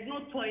 There is no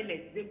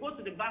toilet. They go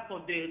to the back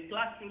of the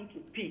classroom to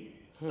pee.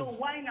 So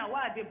why now?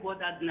 Why are they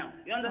bothered now?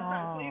 You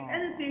understand? So if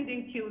anything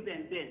didn't kill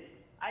them then,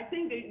 I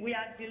think we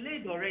are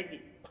delayed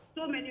already.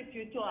 So many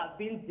futures are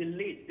being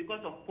delayed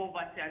because of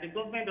poverty, and the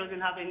government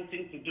doesn't have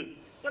anything to do.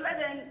 So let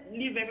them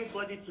leave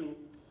everybody to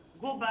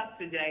go back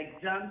to their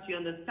exams, you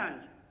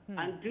understand,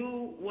 and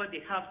do what they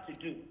have to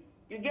do.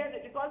 You get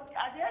it? Because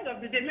at the end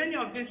of the day, many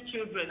of these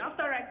children,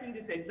 after writing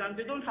this exam,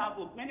 they don't have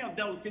hope. Many of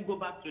them will still go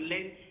back to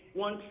learn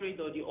one trade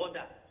or the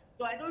other.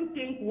 So I don't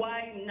think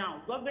why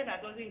now. Government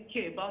that doesn't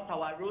care about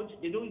our roads,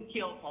 they don't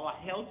care of our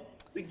health.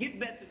 We give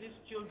birth to these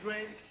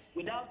children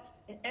without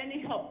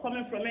any help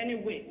coming from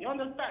anywhere. You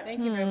understand?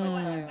 Thank you very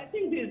much. I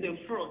think this is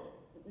a fraud.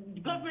 The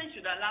government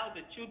should allow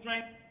the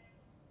children.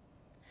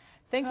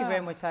 Thank you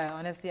very much, Tayo.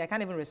 Honestly, I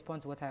can't even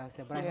respond to what Tayo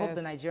said, but I hope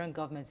the Nigerian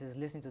government is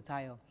listening to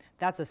Tayo.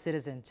 That's a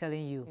citizen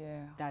telling you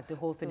that the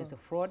whole thing is a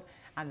fraud,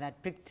 and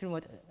that pretty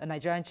much a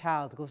Nigerian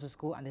child goes to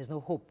school and there's no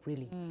hope,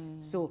 really.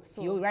 So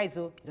you write,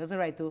 so it doesn't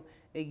write, so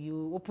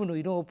you open or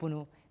you don't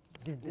open,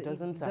 it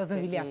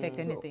doesn't really affect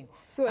anything.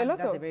 So a lot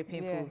that's a very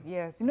painful.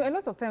 Yes, you know, a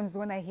lot of times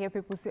when I hear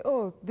people say,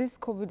 oh, this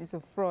COVID is a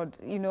fraud,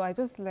 you know, I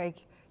just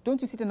like,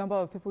 don't you see the number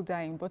of people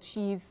dying? But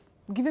she's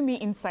giving me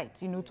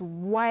insights, you know, to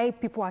why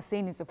people are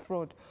saying it's a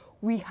fraud.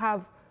 We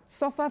have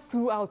suffered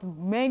throughout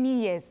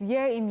many years,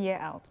 year in, year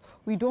out.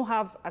 We don't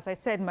have, as I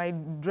said, my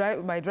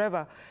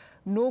driver,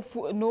 no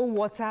food, no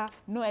water,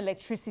 no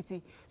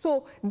electricity.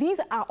 So these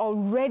are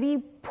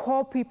already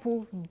poor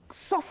people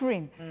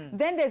suffering.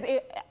 Then there's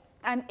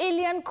an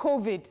alien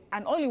COVID,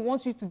 and all it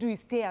wants you to do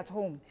is stay at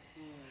home.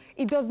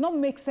 It does not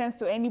make sense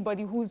to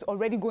anybody who's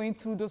already going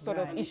through those sort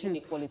of issues.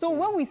 So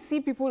when we see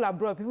people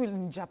abroad, people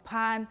in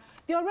Japan,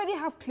 they already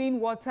have clean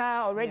water,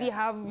 already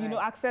have, you know,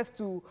 access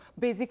to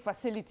basic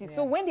facilities.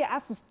 So when they're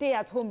asked to stay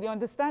at home, they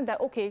understand that,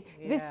 okay,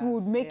 this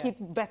would make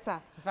it better.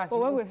 In fact,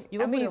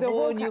 you open a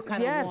whole new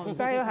kind of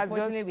worms.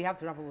 Unfortunately, we have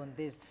to wrap up on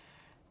this.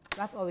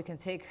 That's all we can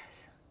take.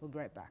 We'll be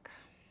right back.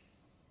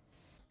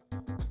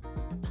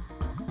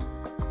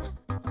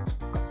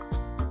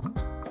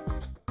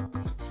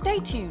 Stay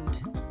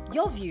tuned.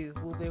 Your View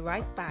will be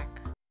right back.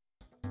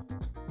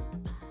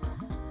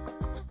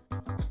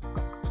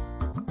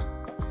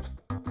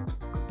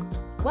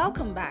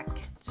 Welcome back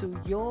to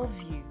Your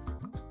View.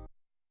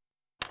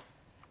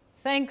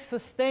 Thanks for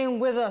staying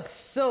with us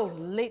so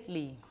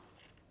lately.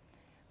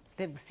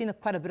 They've seen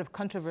quite a bit of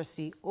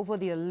controversy over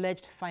the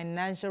alleged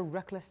financial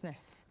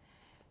recklessness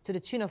to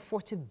the tune of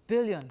 40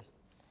 billion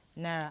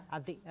naira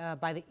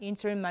by the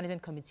Interim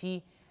Management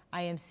Committee,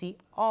 IMC,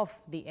 of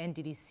the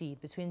NDDC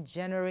between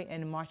January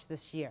and March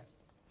this year.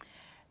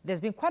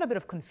 There's been quite a bit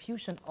of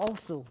confusion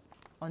also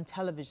on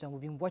television.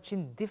 We've been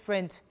watching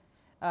different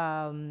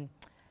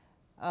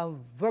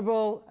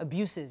verbal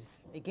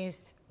abuses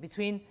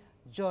between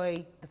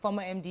Joy, the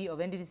former MD of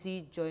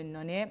NDDC, Joy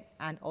Nunieh,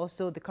 and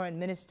also the current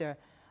minister,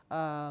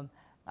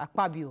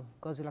 Akpabio,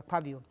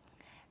 Akpabio.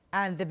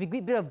 And there'll be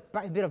a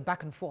bit of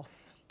back and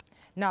forth.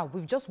 Now,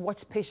 we've just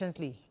watched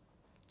patiently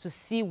to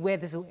see where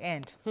this will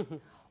end.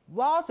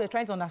 Whilst we're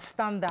trying to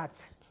understand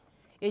that,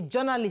 a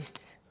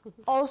journalist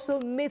also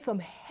made some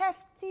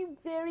hefty,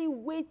 very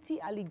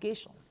weighty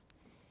allegations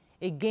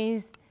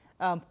against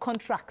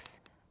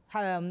contracts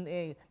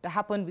that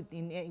happened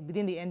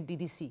within the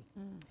NDDC.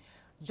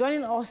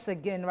 Joining us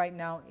again right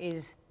now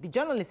is the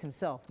journalist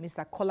himself,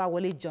 Mr.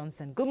 Kolawole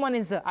Johnson. Good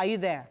morning, sir. Are you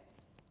there?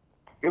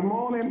 Good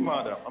morning,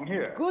 madam. I'm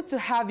here. Good to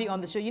have you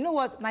on the show. You know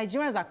what?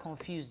 Nigerians are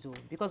confused, though,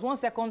 because one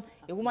second,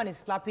 a woman is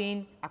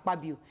slapping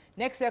Akpabio.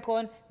 Next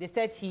second, they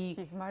said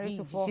she's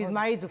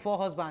married to 4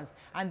 husbands.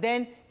 And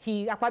then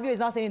Akpabio is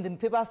now saying in the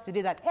papers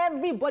today that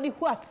everybody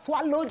who has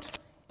swallowed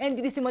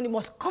NDDC money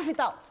must cough it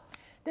out.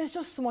 There's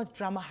just so much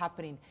drama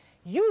happening.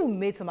 You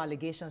made some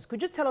allegations.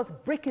 Could you tell us,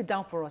 break it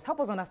down for us,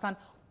 help us understand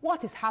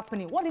what is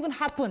happening, what even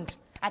happened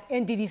at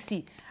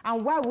NDDC,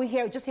 and why we're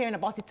here, just hearing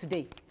about it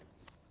today?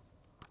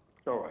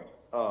 All right.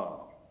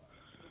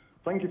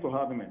 Thank you for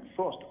having me.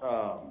 First,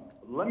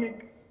 let me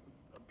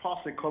pass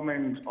a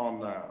comment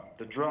on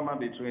the drama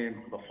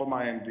between the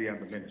former MD and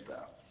the minister.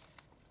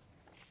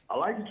 I'd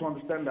like you to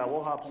understand that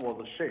what happened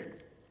was a shame.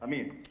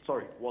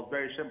 Was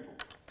very shameful.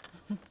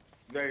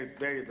 Very,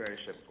 very, very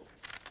shameful.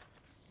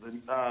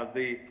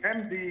 The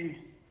MD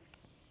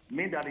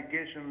made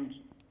allegations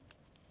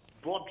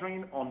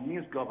bordering on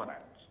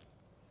misgovernance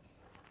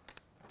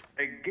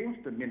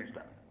against the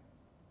minister.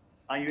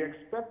 And you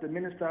expect the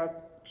minister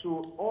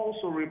to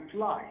also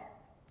reply,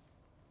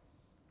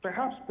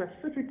 perhaps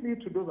specifically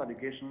to those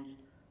allegations,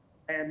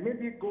 and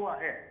maybe go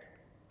ahead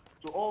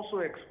to also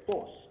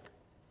expose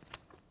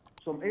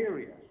some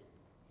areas,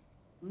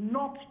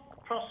 not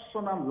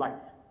personal life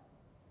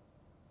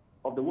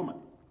of the woman.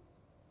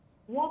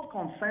 What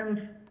concerns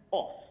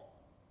us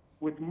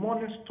with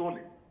money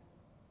stolen,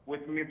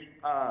 with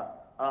either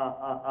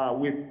a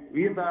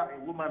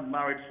woman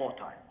married 4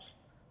 times?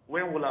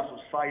 When will our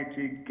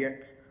society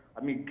get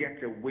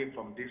away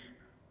from this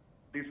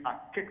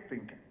archaic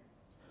thinking?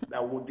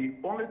 That would the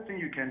only thing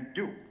you can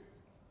do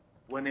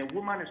when a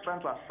woman is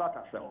trying to assert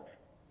herself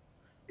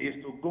is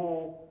to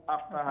go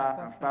after her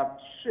and start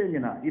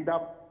shaming her,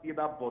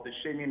 either body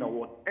shaming or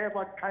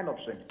whatever kind of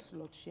shaming.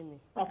 Slut shaming.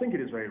 I think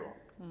it is very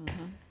wrong.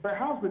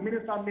 Perhaps the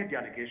minister made the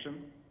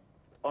allegation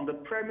on the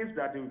premise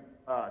that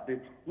the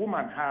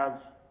woman has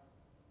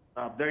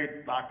a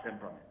very bad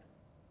temperament,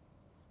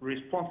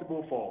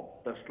 responsible for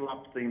the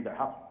slap thing that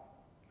happened.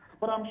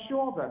 But I'm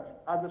sure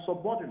that as a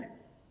subordinate,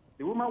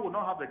 the woman will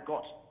not have the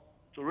guts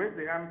to raise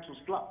the hand to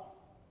slap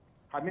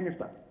her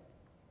minister.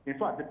 In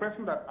fact, the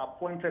person that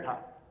appointed her,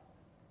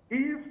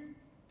 if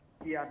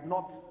he had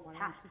not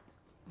passed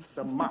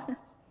the mark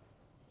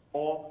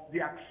or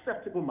the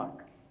acceptable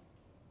mark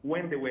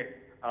when they were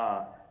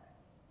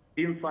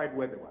inside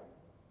where they were.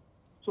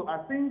 So I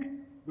think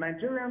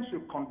Nigerians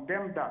should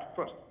condemn that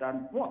first.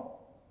 Than one,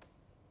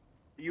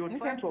 you're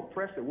trying to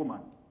oppress a woman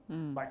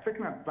by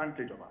taking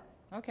advantage of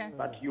her. Okay.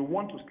 That you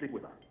want to sleep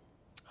with her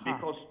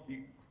because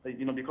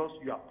because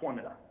you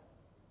appointed her.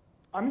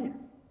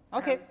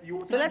 Okay.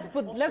 So let's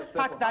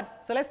pack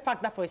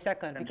that for a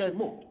second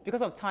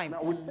because of time.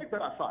 Now we take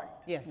that aside.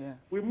 Yes.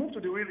 We move to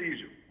the real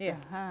issue.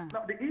 Yes. Now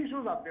the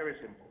issues are very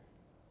simple.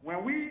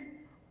 When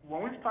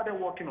we started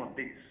working on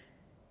this,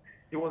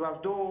 it was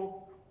as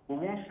though we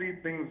won't see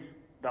things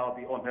that will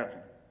be unhealthy.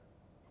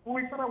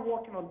 We started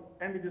working on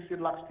NDDC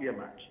last year,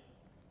 March,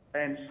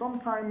 and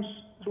sometimes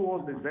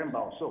towards December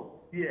or so.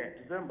 Yeah,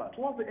 December.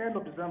 Towards the end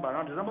of December,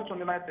 around December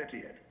 29th,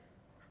 30th,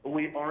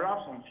 we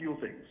unwrapped some few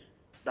things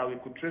that we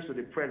could trace to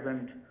the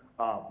present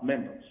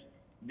members.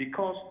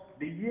 Because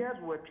the years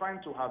we were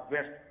trying to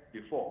harvest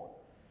before,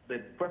 the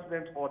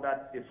president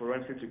ordered a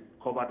forensic to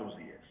cover those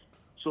years.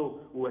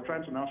 So we were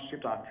trying to now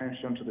shift our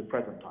attention to the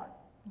present time.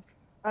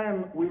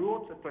 And we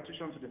wrote a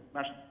petition to the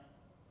national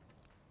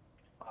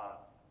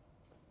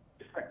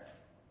effect,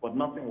 but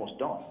nothing was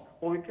done.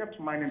 But we kept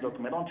mining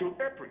documents until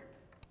April,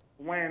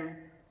 when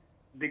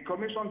the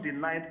commission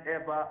denied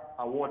ever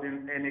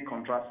awarding any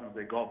contract since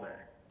they got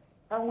there.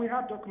 And we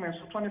had documents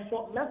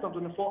for less than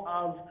 24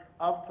 hours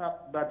after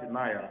that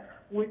denial.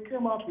 We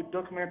came out with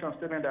documents and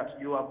stating that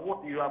you have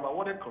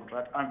awarded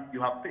contract and you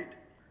have paid.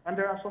 And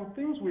there are some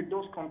things with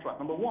those contracts.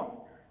 Number one,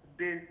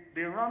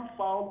 they ran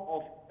foul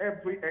of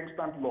every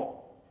extant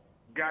law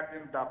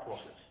guarding that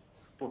process.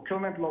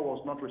 Procurement law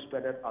was not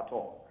respected at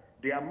all.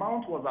 The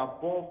amount was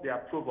above the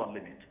approval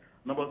limit.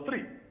 Number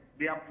three,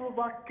 the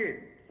approval came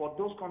for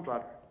those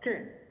contracts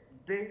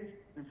days,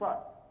 in fact,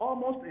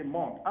 almost a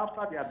month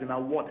after they had been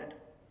awarded.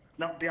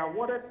 Now, they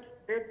awarded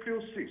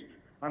April 6th,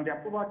 and the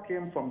approval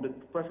came from the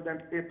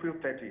president April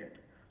 30th.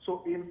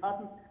 So in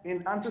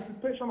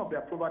anticipation of the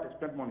approval, they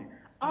spent money.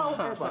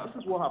 However, this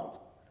is what happened.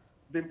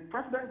 The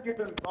president gave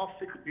them about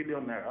 6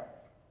 billion naira,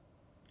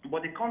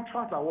 but the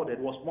contract awarded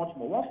was much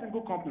more. One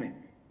single company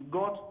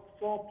got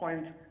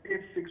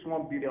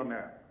 4.861 billion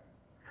naira.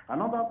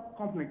 Another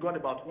company got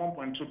about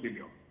 1.2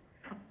 billion.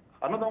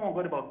 Another one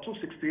got about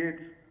 268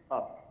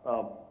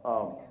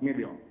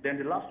 million. Then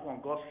the last one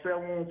got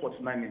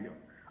 749 million.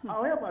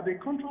 However, the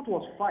contract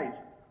was filed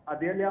at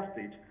the earlier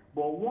stage,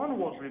 but one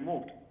was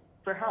removed,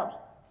 perhaps,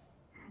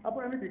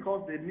 apparently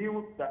because they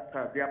knew that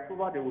the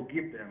approval they would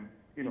give them,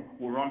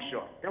 will run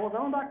short. There was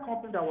another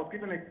company that was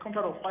given a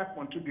contract of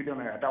 5.2 billion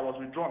naira that was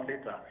withdrawn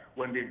later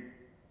when they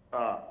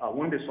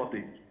saw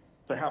the,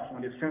 perhaps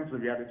when they sensed the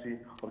reality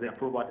of the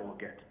approval they will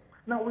get.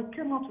 Now, we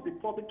came out to the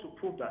public to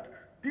prove that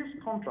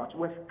these contracts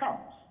were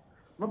scams.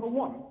 Number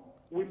one,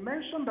 we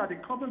mentioned that the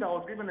company that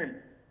was given a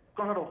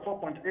contract of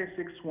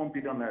 4.861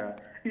 billion naira,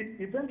 it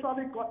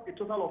eventually got a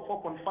total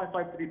of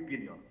 4.553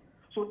 billion.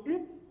 So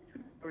if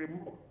we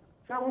remove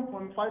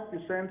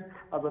 7.5%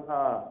 as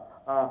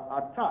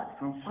a tax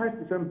and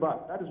 5%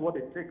 back, that is what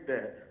they take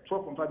there,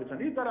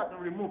 12.5%. If that had been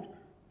removed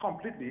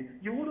completely,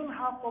 you wouldn't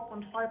have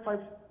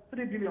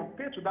 4.553 billion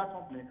paid to that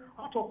company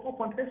out of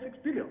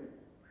 4.86 billion.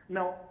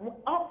 Now,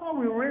 after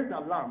we raised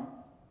alarm,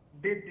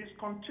 they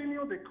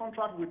discontinued the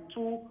contract with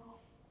two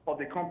of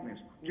the companies.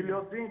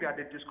 Julius Dinga,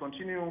 they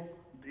discontinued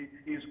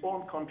his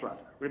own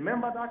contract.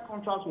 Remember, that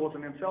contract was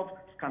in itself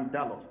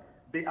scandalous.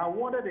 They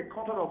awarded a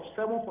contract of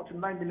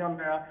 749 million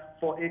naira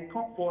for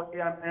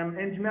an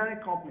engineering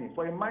company,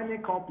 for a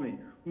mining company,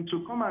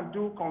 to come and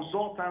do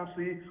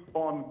consultancy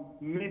on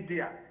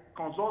media,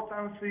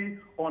 consultancy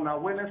on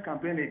awareness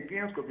campaign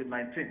against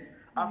COVID-19.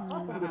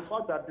 Apart from the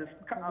fact that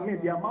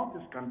the amount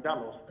is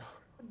scandalous,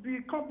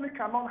 the company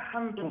cannot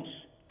handle.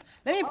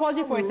 Let me pause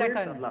you for a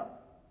second.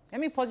 Let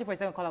me pause you for a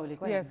second, Kolawole.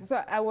 Go ahead. Yes,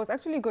 so I was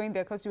actually going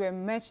there because you were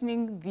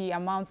mentioning the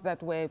amounts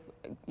that were,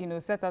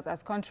 set out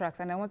as contracts,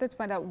 and I wanted to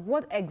find out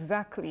what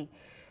exactly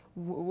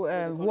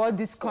what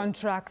these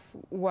contracts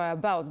were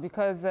about,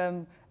 because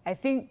I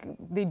think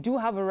they do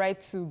have a right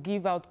to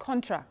give out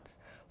contracts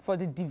for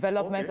the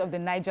development of the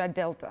Niger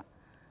Delta.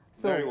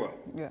 So, very well.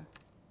 Yeah.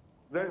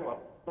 Very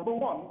well. Number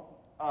one,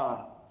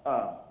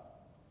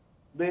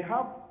 they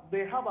have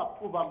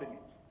approval limits.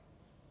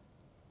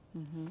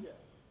 Yes,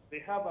 they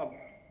have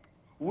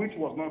which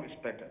was not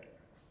respected.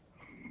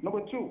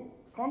 Number two,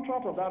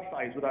 contract of that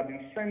size would have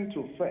been sent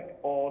to FEC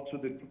or to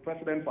the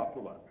president for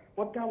approval,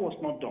 but that was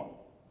not done.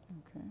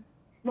 Okay.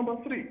 Number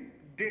three,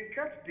 they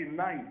kept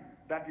denying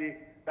that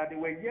they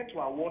were yet to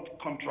award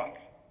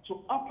contracts.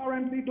 So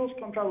apparently those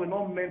contracts were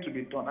not meant to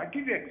be done. I'll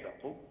give you an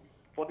example.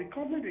 For the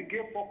company they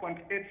gave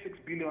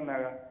 4.86 billion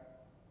naira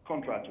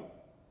contract to,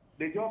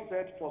 they just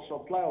said for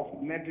supply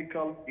of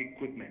medical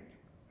equipment.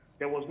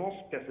 There was no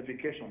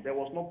specification. There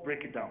was no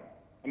breakdown.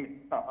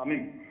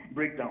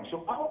 Breakdown.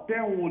 So how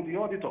then would the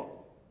auditor,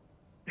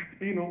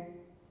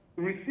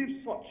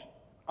 receive such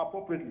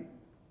appropriately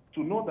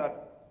to know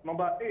that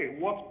number A,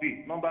 what's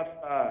B, number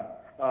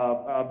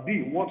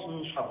B, what's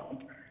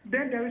happen?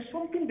 Then there is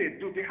something they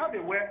do. They have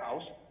a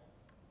warehouse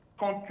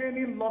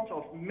containing lots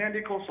of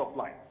medical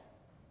supplies.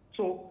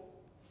 So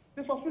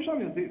the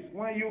suspicion is this: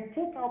 when you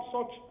put out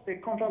such a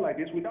contract like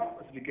this without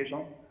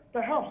specification,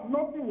 perhaps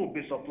nothing will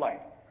be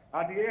supplied.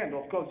 At the end,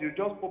 of course, you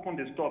just open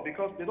the store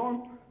because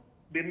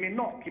they may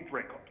not keep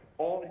record,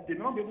 or they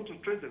may not be able to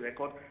trace the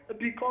record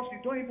because you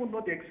don't even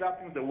know the exact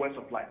things that were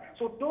supplied.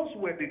 So those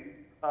were the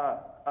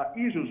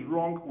issues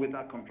wrong with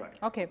that contract.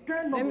 Okay.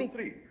 Then number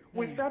three,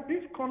 we said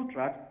this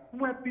contract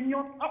went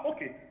beyond.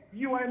 Okay,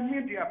 you are a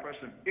media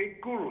person, a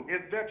guru, a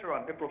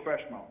veteran, a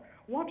professional.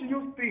 What do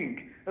you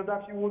think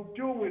that you would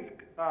do with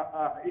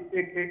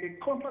a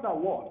contract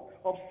award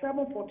of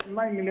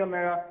 749 million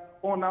naira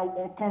on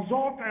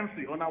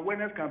consultancy, on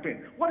awareness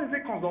campaign? What is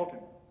it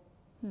consulting?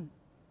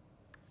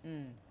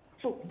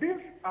 So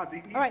these are the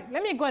issues. All right,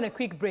 let me go on a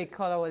quick break,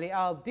 Kolawole.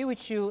 I'll be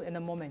with you in a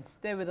moment.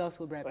 Stay with us,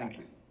 we'll be right back. Thank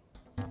you.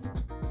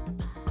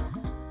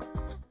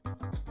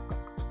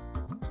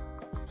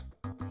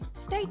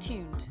 Stay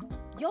tuned.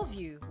 Your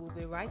View will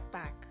be right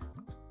back.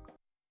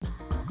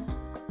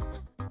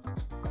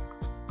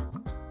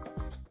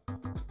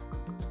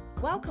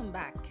 Welcome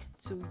back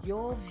to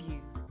Your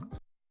View.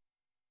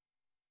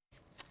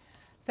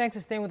 Thanks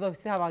for staying with us. We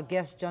still have our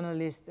guest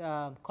journalist,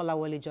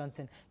 Kolawole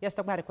Johnson. Yes,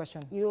 Dr. had a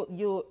question.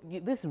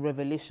 These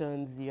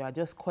revelations, you are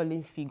just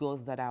calling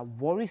figures that are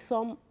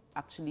worrisome,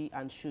 actually,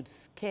 and should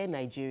scare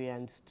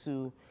Nigerians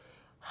to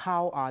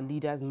how our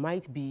leaders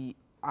might be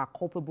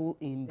culpable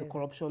in the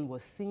corruption we're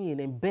seeing,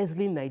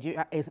 embezzling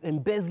Nigeria,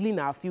 embezzling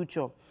our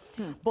future.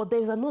 But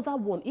there's another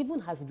one,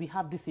 even as we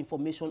have this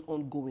information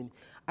ongoing.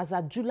 As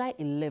of July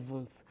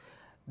 11th,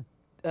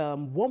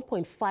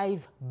 1.5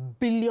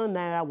 billion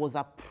naira was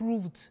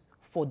approved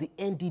for the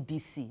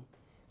NDDC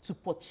to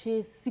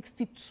purchase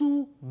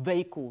 62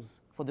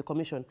 vehicles for the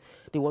commission.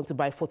 They want to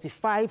buy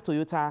 45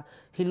 Toyota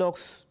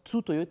Hilux,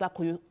 2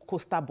 Toyota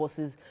Coaster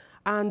buses,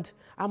 and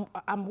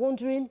I'm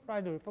wondering...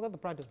 Prado, forgot the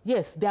Prado.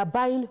 Yes, they are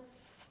buying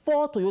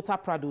 4 Toyota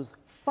Prados,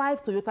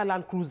 5 Toyota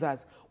Land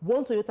Cruisers,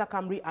 1 Toyota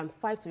Camry, and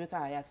 5 Toyota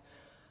Hiace.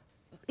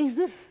 Is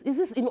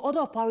this in order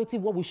of priority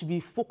what we should be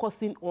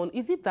focusing on?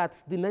 Is it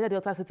that the Niger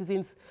Delta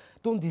citizens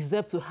don't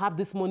deserve to have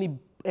this money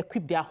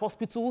equip their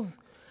hospitals?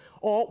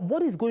 Or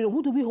what is going on?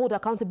 Who do we hold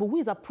accountable? Who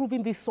is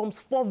approving these sums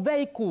for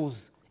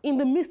vehicles in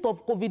the midst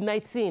of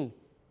COVID-19?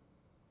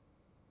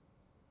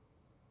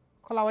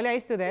 Kolawole, are you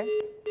still there?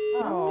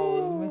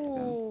 Oh, missed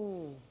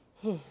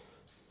them.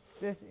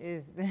 This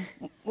is...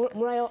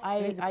 Murayo,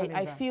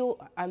 I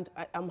feel, and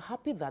I'm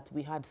happy that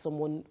we had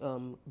someone,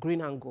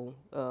 Green Angle,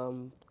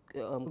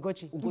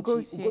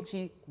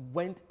 Ugochi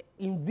went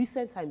in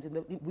recent times,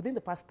 within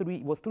the past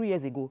 3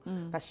 years ago,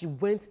 that she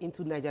went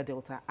into Niger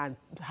Delta and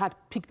had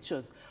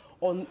pictures.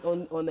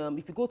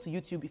 If you go to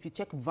YouTube, if you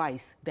check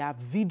Vice, there are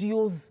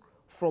videos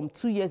from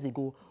 2 years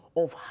ago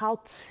of how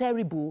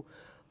terrible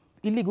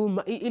illegal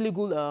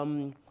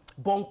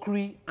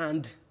bunkering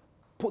and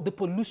the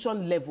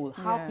pollution level,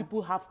 how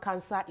people have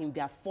cancer in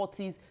their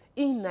 40s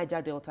in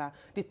Niger Delta.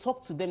 They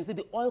talk to them, they say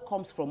the oil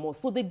comes from us.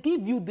 So they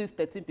give you this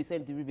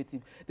 13%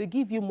 derivative. They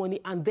give you money,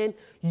 and then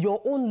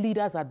your own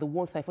leaders are the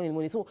ones siphoning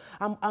money. So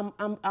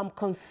I'm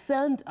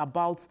concerned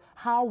about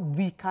how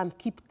we can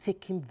keep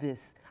taking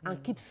this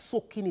and keep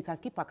soaking it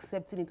and keep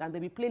accepting it, and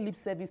then we play lip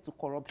service to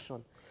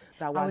corruption.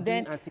 That we're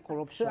doing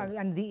anti-corruption. So,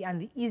 and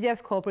the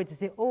easiest culprit to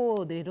say,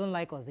 oh, they don't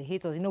like us, they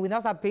hate us. You know, we now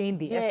start paying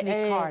the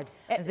ethnic card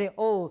and say,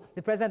 oh,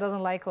 the president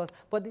doesn't like us.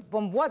 But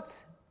from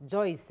what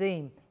Joy is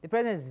saying, the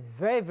president is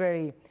very,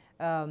 very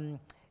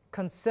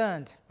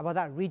concerned about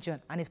that region,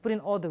 and he's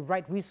putting all the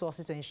right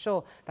resources to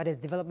ensure that there's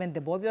development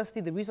there. But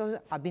obviously, the resources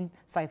are being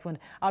siphoned.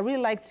 I'd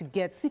really like to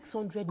get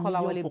 600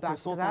 million for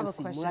consultancy. I have a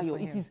question for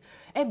him. It is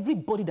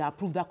everybody that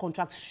approved that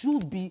contract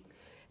should be,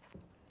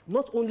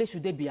 not only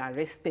should they be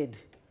arrested,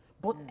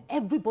 but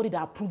everybody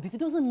that approved it, it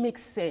doesn't make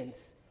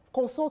sense.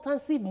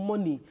 Consultancy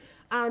money.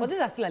 But these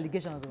are still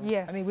allegations.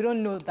 Yes. I mean, we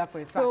don't know that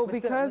for a fact. So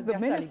because the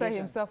minister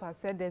himself has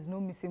said there's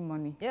no missing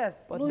money.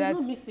 Yes. But no, it's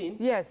not missing.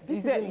 Yes. He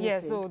said,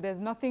 yes, so there's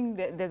nothing,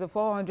 there's a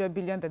 400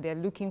 billion that they're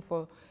looking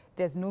for.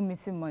 There's no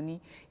missing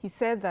money. He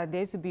said that there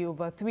used to be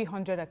over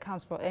 300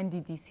 accounts for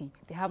NDDC.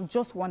 They have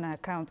just one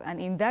account. And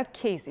in that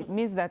case, it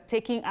means that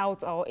taking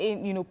out or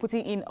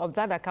putting in of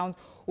that account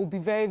will be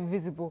very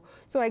visible.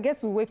 So I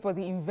guess we'll wait for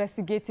the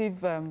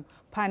investigative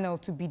panel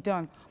to be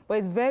done. But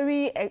it's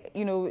very,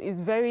 it's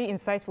very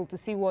insightful to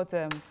see what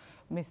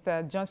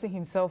Mr. Johnson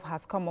himself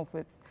has come up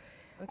with.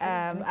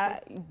 Okay,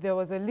 there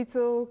was a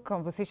little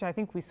conversation, I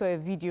think we saw a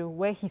video,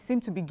 where he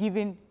seemed to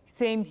be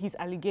saying his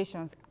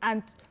allegations.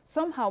 And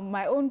somehow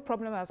my own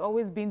problem has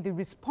always been the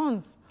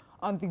response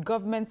on the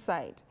government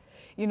side.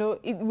 You know,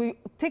 we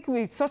take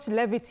with such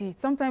levity.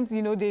 Sometimes,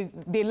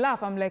 they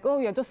laugh. I'm like, oh,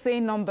 you're just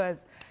saying numbers.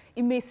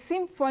 It may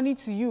seem funny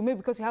to you, maybe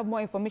because you have more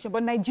information,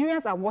 but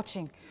Nigerians are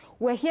watching.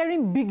 We're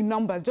hearing big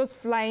numbers just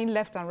flying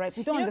left and right.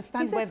 We don't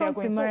understand where they're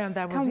going. So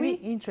that was really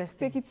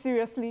interesting. Take it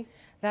seriously?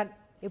 That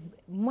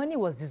money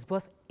was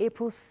disbursed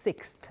April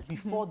 6th.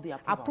 Before the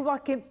approval. Approval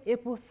came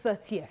April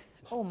 30th.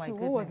 Oh, my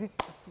goodness. What was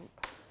it?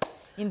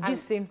 In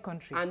this same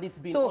country. And it's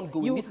been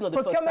ongoing. This is not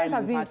the first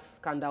time we've had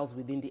scandals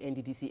within the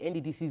NDDC.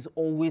 NDDC's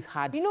always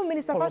had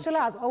Minister Fashola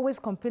has always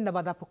complained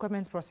about that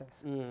procurement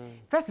process.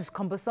 First, it's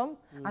cumbersome,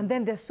 and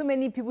then there's so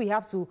many people you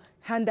have to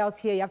hand out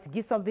here, you have to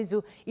give something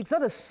to. It's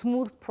not a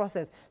smooth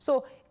process.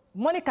 So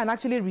money can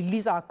actually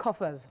release our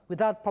coffers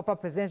without proper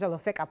presidential or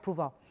fake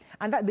approval.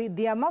 And that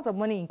the amount of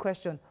money in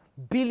question,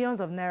 billions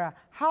of naira.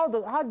 How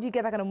do you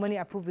get that kind of money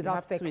approved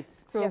without fake?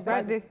 Tweets. So yes,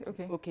 Bade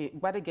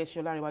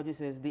Geshola Riwaju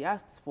says they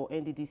asked for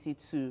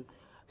NDDC to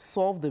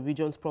solve the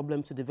region's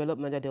problem to develop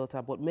Niger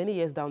Delta, but many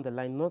years down the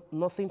line,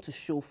 nothing to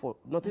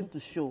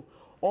show.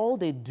 All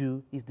they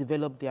do is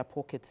develop their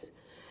pockets.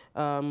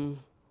 The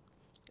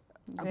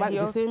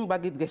same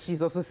Bade Geshi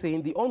is also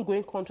saying the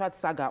ongoing contract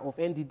saga of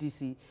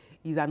NDDC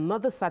is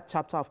another sad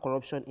chapter of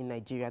corruption in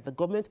Nigeria. The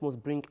government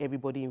must bring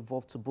everybody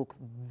involved to book.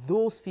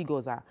 Those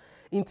figures are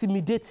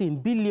intimidating,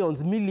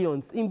 billions,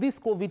 millions, in these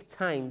COVID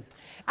times.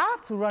 I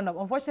have to run up.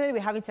 Unfortunately,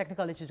 we're having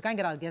technical issues. We can't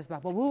get our guests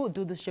back, but we will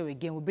do this show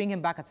again. We'll bring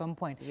him back at some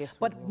point. Yes,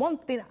 but one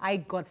thing I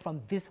got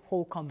from this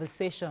whole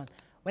conversation,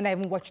 when I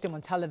even watched him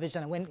on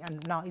television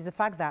and now, is the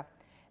fact that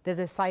there's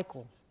a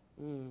cycle.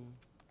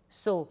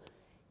 So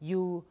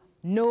you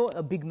know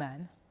a big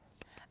man,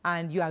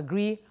 and you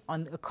agree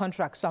on a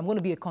contract. So I'm going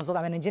to be a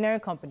consultant. I'm an engineering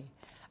company.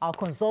 I'll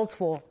consult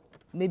for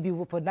maybe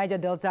for Niger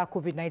Delta,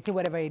 COVID-19,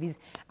 whatever it is,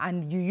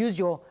 and you use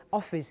your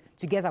office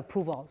to get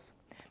approvals.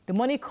 The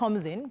money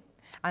comes in,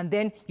 and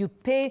then you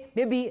pay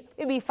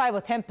maybe 5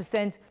 or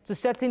 10% to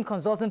certain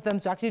consulting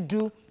firms to actually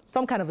do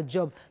some kind of a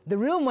job. The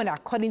real money,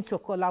 according to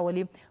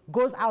Kolawole,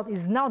 goes out,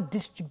 is now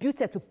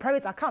distributed to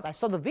private accounts. I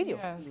saw the video.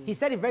 Yeah. He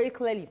said it very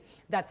clearly,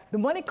 that the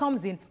money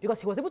comes in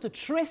because he was able to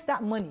trace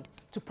that money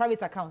to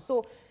private accounts.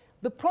 So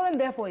the problem,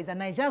 therefore, is that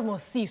Nigerians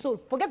must see.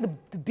 So forget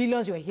the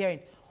billions you're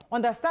hearing.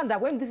 Understand that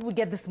when these people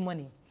get this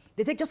money,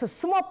 they take just a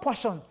small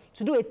portion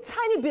to do a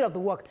tiny bit of the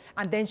work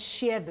and then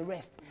share the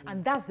rest.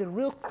 And that's the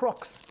real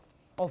crux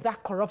of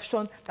that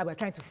corruption that we're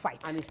trying to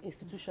fight. And it's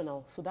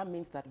institutional. So that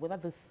means that whether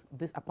this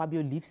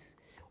Akpabio leaves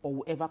or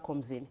whoever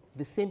comes in,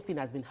 the same thing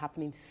has been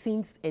happening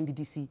since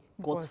NDDC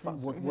was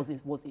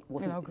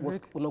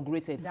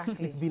inaugurated.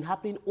 Exactly. It's been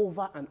happening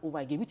over and over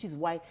again, which is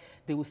why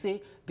they will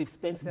say they've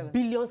spent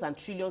billions and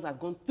trillions has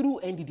gone through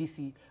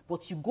NDDC,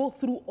 but you go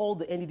through all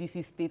the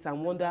NDDC states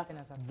and wonder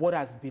what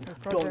has been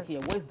done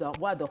here.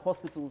 Where are the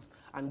hospitals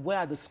and where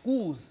are the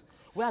schools?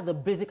 Where are the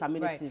basic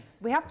amenities?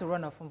 Right. We have to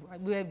run off.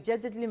 We're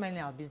judgely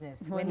minding our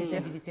business when this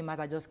NDDC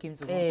matter just came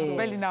to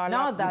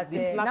now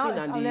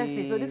that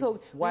honestly, so this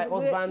whole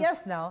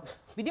yes, now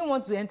we didn't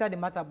want to enter the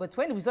matter, but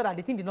when we saw that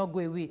the thing did not go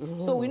away,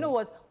 so we know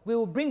what, we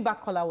will bring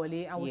back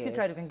Kolawole and we'll still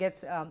try to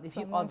get a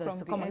few others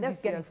to come and let's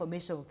get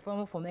information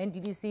from the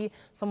NDDC,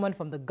 someone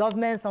from the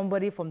government,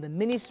 somebody from the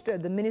ministry.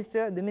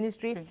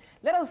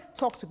 Let us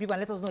talk to people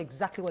and let us know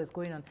exactly what is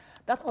going on.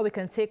 That's all we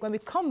can take. When we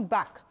come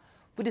back,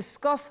 we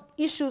discuss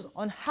issues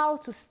on how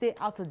to stay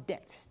out of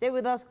debt. Stay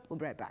with us. We'll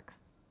be right back.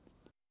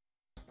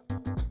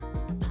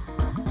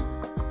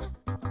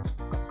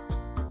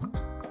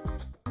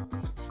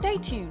 Stay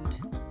tuned.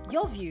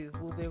 Your View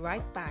will be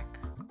right back.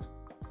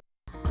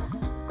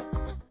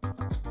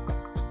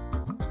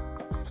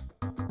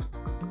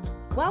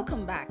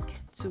 Welcome back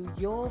to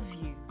Your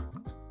View.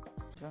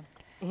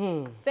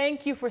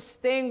 Thank you for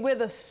staying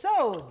with us.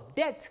 So,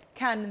 debt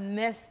can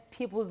mess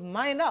people's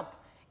mind up.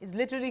 It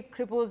literally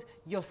cripples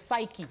your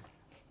psyche.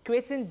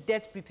 Creating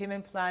debt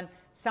repayment plan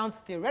sounds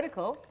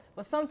theoretical,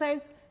 but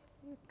sometimes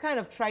you kind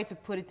of try to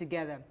put it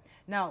together.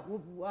 Now,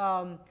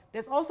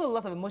 there's also a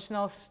lot of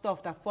emotional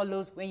stuff that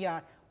follows when you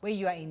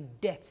are in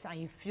debt and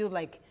you feel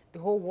like the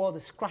whole world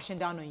is crashing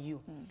down on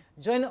you.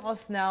 Joining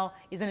us now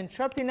is an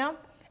entrepreneur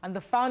and the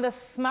founder of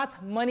Smart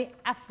Money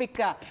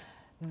Africa,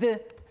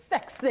 the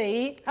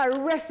sexy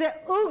Arese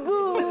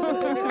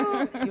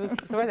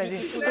Ugu. So what is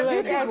it?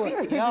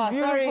 Beautiful. Yeah,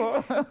 sorry.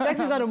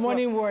 Sexy is not a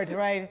morning word,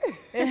 right?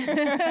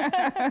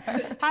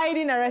 How are you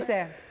doing,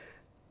 Arese?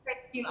 Thank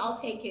you. I'll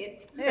take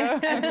it.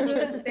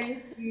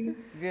 Thank you.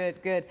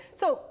 Good, good.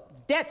 So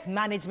debt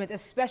management,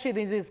 especially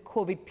during this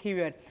COVID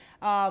period,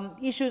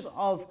 issues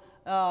of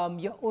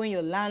you're owing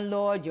your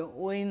landlord, you're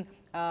owing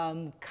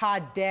car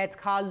debt,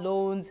 car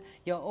loans,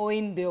 you're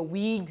owing the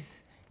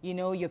wigs. You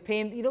know, you're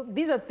paying,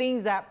 these are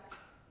things that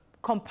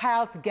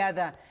compile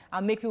together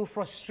and make people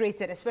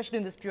frustrated, especially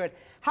in this period.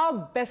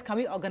 How best can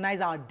we organize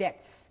our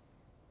debts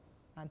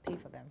and pay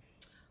for them?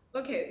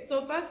 Okay,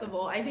 so first of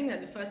all, I think that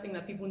the first thing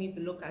that people need to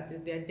look at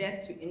is their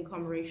debt to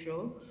income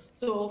ratio.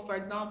 So for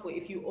example,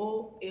 if you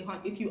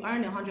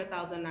earn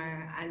 100,000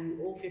 naira and you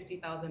owe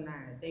 50,000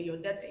 naira, then your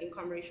debt to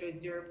income ratio is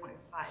 0.5.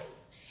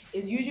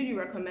 It's usually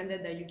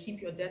recommended that you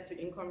keep your debt to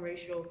income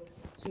ratio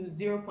to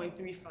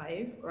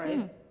 0.35,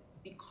 right?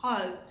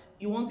 Because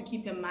you want to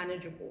keep it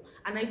manageable.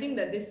 And I think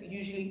that this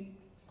usually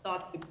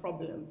starts the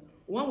problem.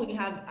 When we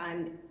have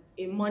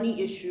a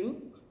money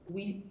issue,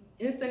 we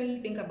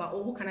instantly think about,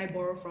 oh, who can I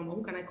borrow from, or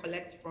who can I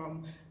collect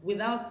from,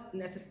 without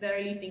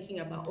necessarily thinking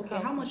about, okay,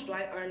 how much do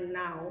I earn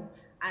now?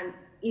 And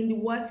in the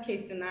worst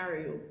case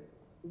scenario,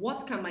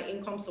 what can my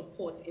income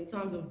support in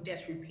terms of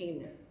debt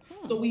repayment?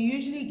 So we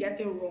usually get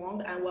it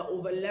wrong and we're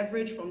over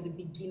leveraged from the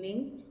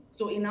beginning.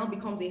 So it now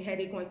becomes a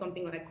headache when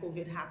something like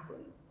COVID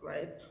happens,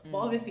 right? But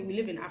obviously we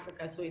live in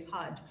Africa, so it's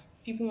hard.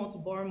 People want to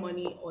borrow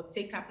money or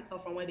take capital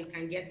from where they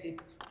can get it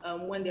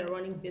when they're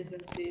running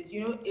businesses.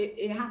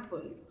 It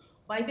happens.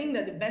 But I think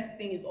that the best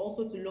thing is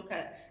also to look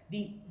at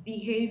the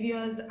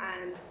behaviors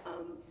and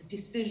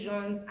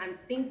decisions and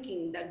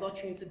thinking that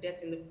got you into debt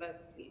in the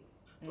first place,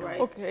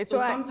 right? Okay, so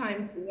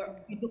sometimes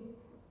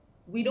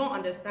we don't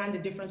understand the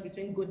difference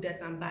between good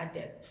debt and bad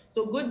debt.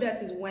 So good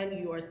debt is when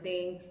you are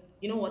saying,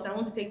 you know what, I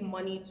want to take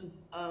money to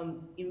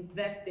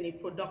invest in a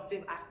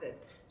productive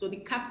asset. So the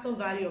capital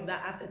value of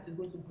that asset is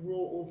going to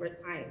grow over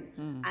time.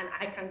 And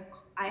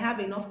I have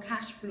enough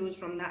cash flows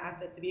from that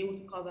asset to be able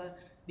to cover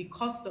the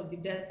cost of the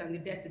debt and the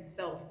debt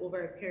itself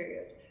over a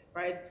period,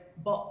 right?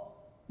 But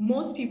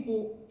most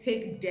people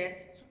take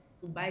debt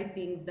to buy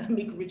things that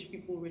make rich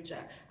people richer,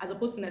 as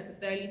opposed to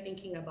necessarily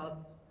thinking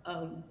about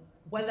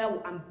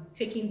whether I'm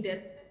taking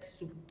debt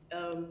to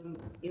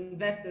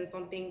invest in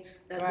something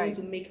that's going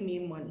to make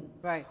me money.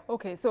 Right.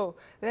 Okay. So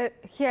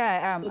here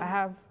I am. So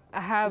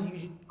I have.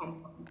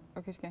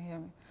 Okay, she can hear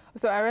me.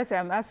 So Arese,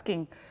 I'm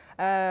asking.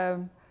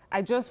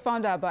 I just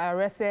found out about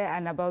Arese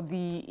and about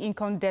the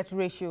income debt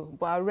ratio,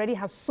 but I already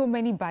have so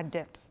many bad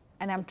debts,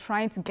 and I'm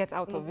trying to get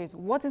out of it.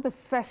 What is the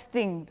first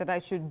thing that I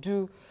should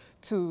do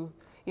to,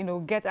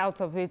 get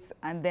out of it,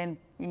 and then,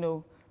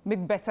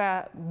 make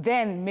better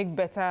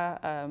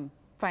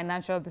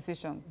financial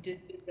decisions?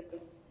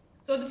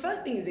 So the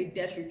first thing is a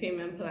debt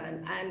repayment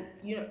plan. And,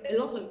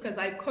 because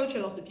I coach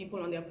a lot of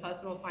people on their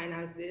personal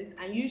finances,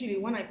 and usually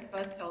when I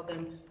first tell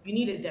them, you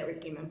need a debt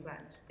repayment plan,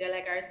 they're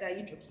like, Arese, are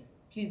you joking?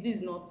 Please, this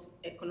is not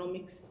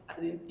economics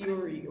as in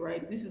theory,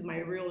 right? This is my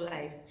real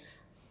life.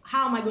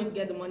 How am I going to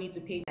get the money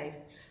to pay life?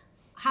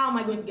 How am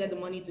I going to get the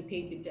money to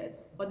pay the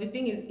debt? But the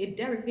thing is, a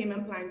debt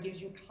repayment plan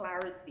gives you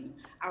clarity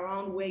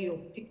around where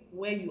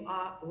you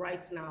are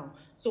right now.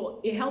 So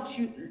it helps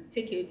you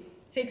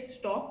take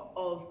stock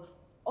of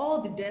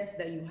all the debts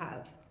that you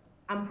have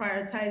and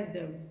prioritize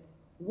them.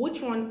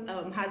 Which one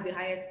has the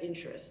highest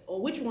interest,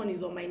 or which one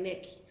is on my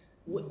neck?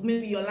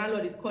 Maybe your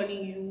landlord is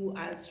calling you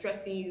and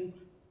stressing you.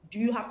 Do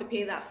you have to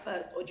pay that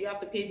first, or do you have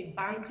to pay the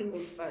bank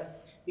loan first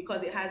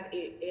because it has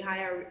a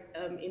higher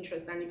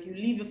interest? And if you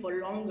leave it for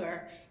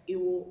longer, it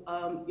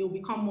will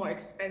become more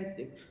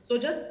expensive. So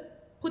just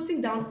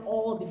putting down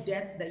all the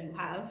debts that you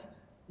have,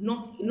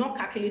 not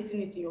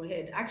calculating it in your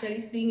head, actually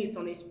seeing it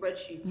on a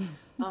spreadsheet,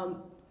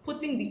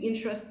 putting the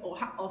interest of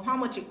how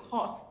much it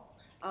costs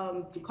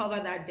to cover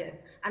that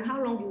debt and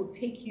how long it will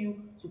take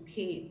you to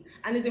pay it.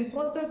 And it's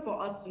important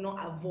for us to not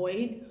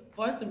avoid,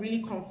 for us to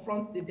really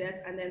confront the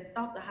debt and then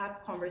start to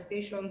have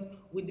conversations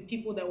with the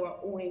people that we're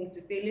owing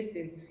to say,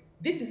 listen,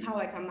 this is how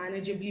I can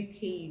manageably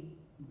pay you.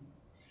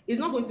 It's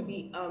not going to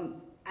be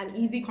an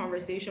easy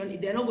conversation.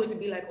 They're not going to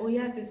be like, oh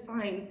yes, it's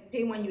fine,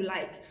 pay when you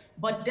like.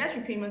 But debt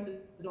repayment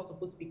is not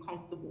supposed to be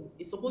comfortable.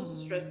 It's supposed to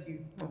stress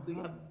you until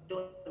you have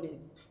done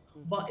it.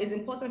 But it's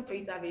important for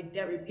you to have a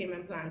debt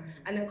repayment plan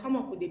and then come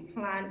up with a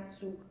plan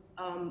to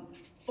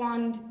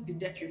fund the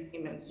debt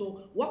repayment.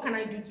 So what can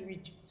I do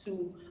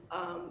to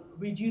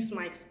reduce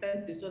my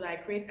expenses so that I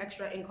create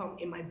extra income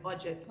in my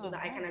budget so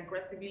that I can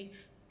aggressively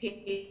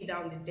pay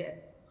down the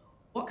debt?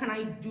 What can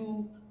I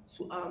do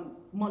to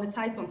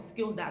monetize some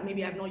skills that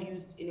maybe I've not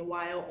used in a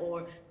while,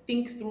 or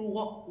think through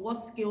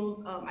what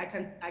skills I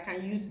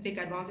can use to take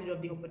advantage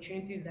of the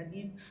opportunities that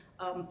these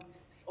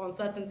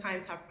uncertain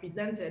times have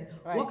presented.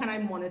 Right. What can I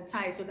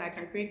monetize so that I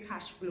can create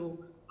cash flow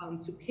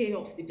to pay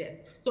off the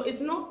debt? So it's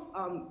not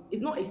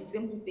a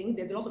simple thing.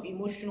 There's a lot of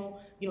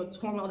emotional,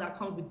 turmoil that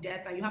comes with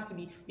debt, and you have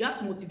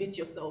to motivate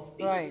yourself,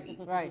 basically.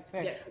 Right.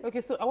 Yeah.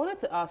 Okay, so I wanted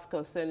to ask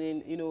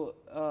concerning,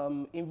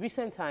 in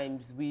recent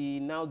times we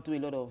now do a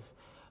lot of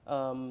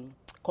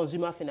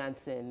consumer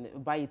financing,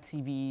 buy a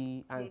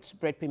TV and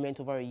spread payment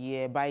over a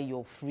year, buy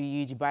your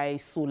fridge, buy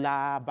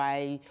solar,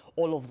 buy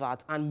all of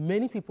that. And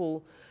many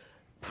people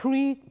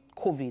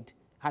pre-COVID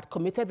had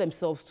committed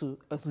themselves to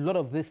a lot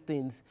of these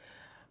things.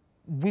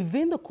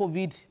 Within the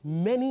COVID,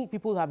 many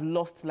people have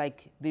lost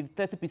like the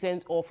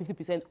 30% or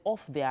 50%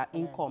 of their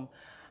income.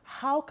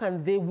 How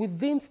can they,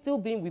 still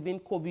being within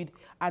COVID,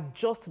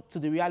 adjust to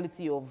the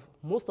reality of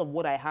most of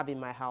what I have in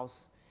my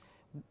house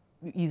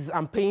is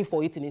I'm paying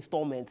for it in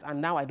installments,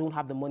 and now I don't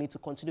have the money to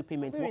continue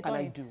payment. What can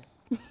I do?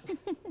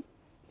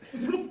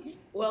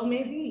 Well,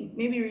 maybe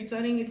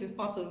returning it is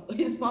part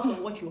of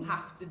what you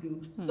have to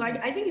do. So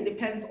I think it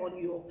depends on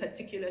your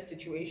particular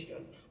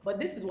situation. But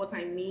this is what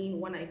I mean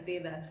when I say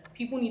that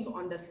people need to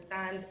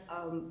understand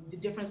the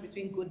difference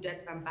between good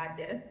debt and bad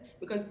debt,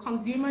 because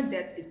consumer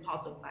debt is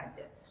part of bad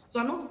debt. So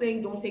I'm not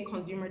saying don't take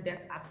consumer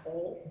debt at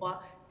all,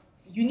 but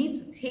you need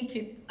to take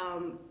it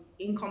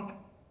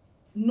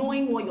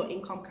knowing what your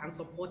income can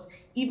support,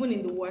 even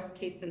in the worst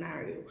case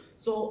scenario.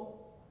 So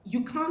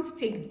you can't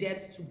take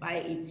debt to buy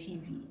a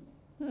TV.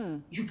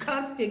 You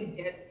can't take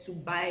debt to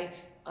buy,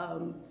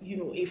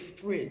 a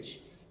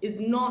fridge. These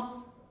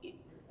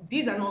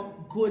are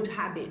not good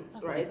habits,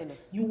 right?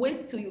 You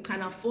wait till you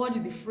can afford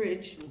the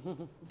fridge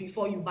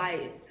before you buy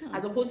it,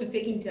 as opposed to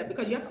taking debt,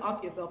 because you have to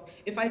ask yourself,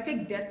 if I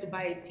take debt to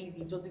buy a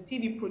TV, does the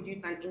TV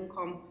produce an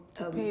income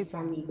for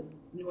me?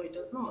 No, it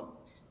does not.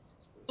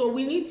 So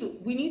we need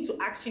to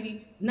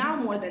actually, now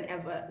more than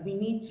ever, we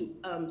need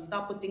to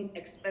start putting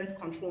expense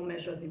control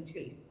measures in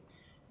place,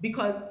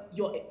 because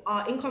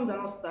our incomes are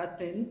not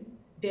certain.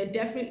 They've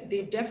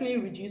definitely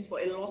reduced for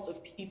a lot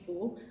of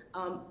people.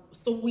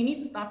 So we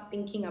need to start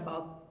thinking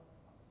about,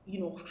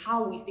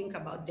 how we think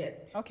about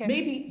debt. Okay.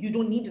 Maybe you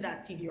don't need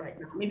that TV right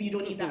now. Maybe you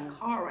don't need that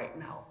car right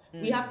now.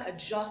 We have to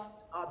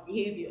adjust our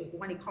behaviors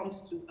when it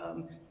comes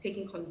to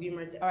taking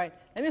consumer debt. All right,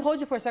 let me hold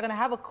you for a second. I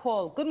have a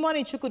call. Good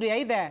morning, Chukwudi. Are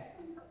you there?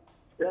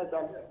 Yes,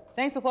 I'm here.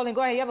 Thanks for calling.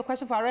 Go ahead. You have a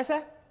question for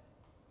Arese?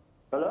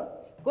 Hello?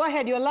 Go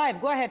ahead. You're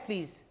live. Go ahead,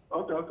 please.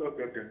 Okay.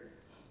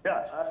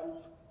 Yeah,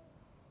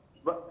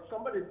 but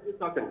somebody's still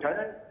talking. Can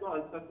I go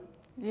and start?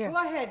 Yeah. Go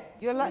ahead.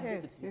 You're live.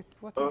 Yes.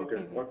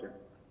 Okay.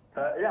 I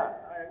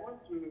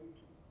want to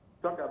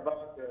talk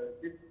about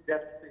this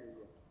debt thing.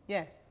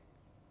 Yes.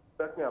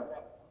 Talk me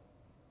about.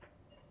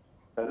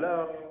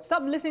 Hello?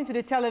 Stop listening to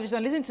the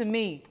television. Listen to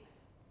me.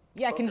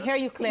 Yeah, I can hear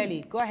you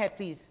clearly. Go ahead,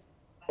 please.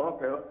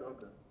 Okay.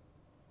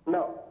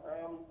 Now,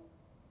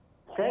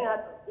 saying out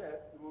of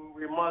debt,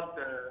 we must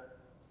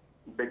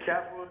be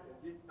careful in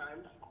these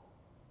times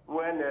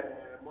when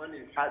money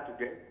is hard to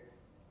get.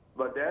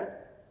 But then,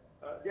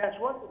 there's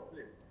one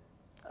thing.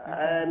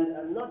 And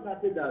I'm not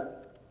happy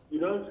that,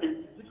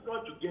 it's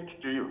difficult to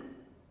get to you.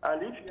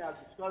 And if you have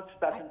discussed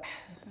starting...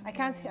 I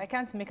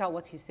can't make out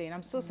what he's saying.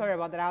 I'm so sorry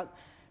about that.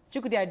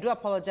 Chukwudi, I do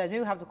apologize. Maybe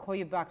we'll have to call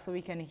you back so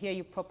we can hear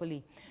you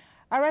properly.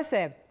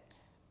 Arese,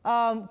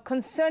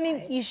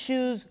 concerning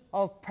issues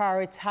of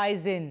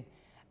prioritizing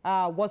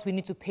what we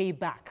need to pay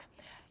back,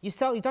 you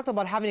talked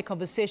about having a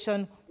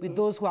conversation with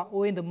those who are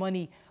owing the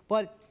money,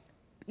 but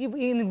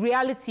in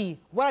reality,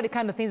 what are the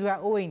kind of things we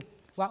are owing?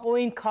 We're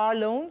owing car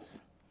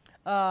loans.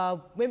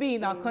 Maybe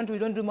in our country, we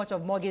don't do much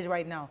of mortgage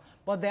right now,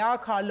 but there are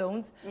car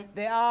loans.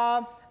 There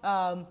are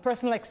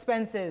personal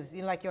expenses,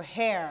 like your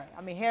hair.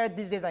 I mean, hair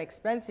these days are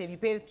expensive. You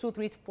pay 2,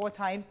 3, 4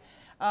 times.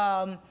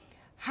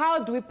 How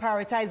do we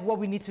prioritize what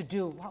we need to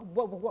do?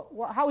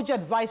 How would you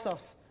advise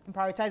us in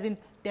prioritizing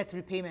debt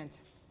repayment?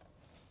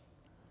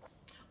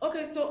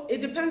 Okay, so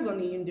it depends on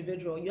the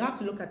individual. You have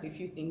to look at a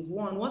few things.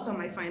 One, what are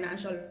my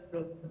financial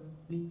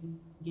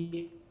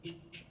obligations,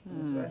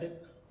 right?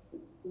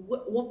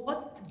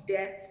 What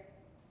debt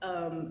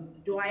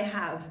do I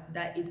have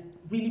that is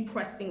really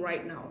pressing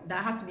right now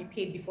that has to be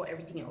paid before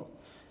everything else?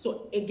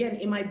 So again,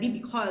 it might be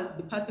because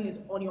the person is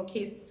on your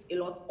case a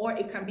lot, or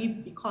it can be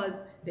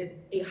because there's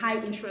a high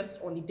interest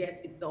on the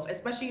debt itself,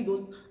 especially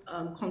those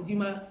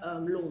consumer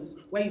loans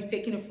where you've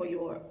taken it for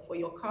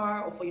your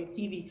car or for your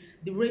TV.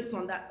 The rates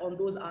on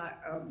those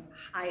are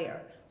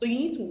higher. So you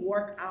need to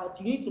work out,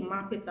 you need to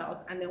map it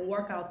out, and then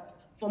work out,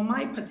 for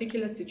my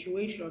particular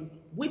situation,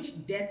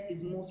 which debt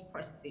is most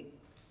pressing.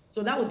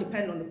 So that would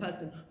depend on the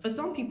person. For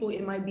some people,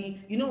 it might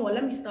be, you know what,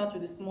 let me start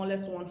with the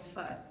smallest one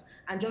first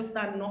and just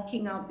start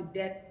knocking out the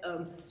debt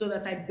so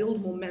that I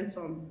build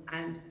momentum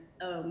and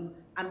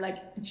I'm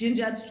like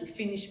gingered to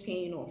finish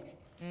paying off.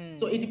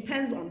 So it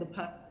depends on the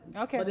person.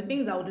 Okay. But the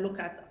things I would look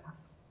at are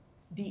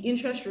the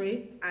interest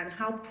rate and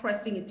how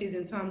pressing it is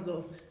in terms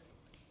of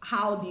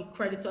how the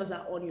creditors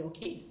are on your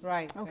case.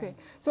 Right. Okay.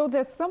 So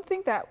there's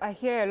something that I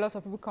hear a lot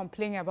of people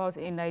complaining about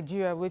in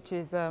Nigeria, which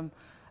is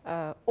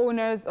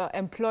owners or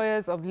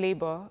employers of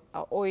labor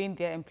are owing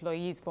their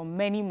employees for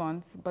many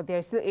months, but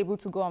they're still able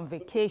to go on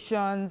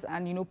vacations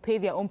and, you know, pay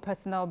their own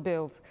personal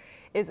bills.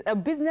 Is a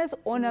business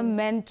owner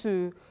meant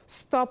to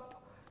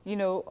stop, you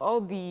know,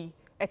 all the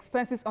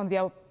expenses on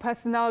their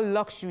personal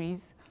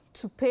luxuries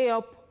to pay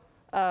up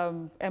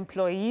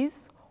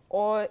employees,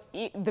 or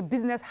the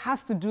business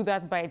has to do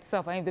that by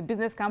itself? And if the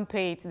business can't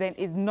pay it, then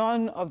it's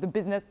none of the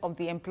business of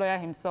the employer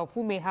himself,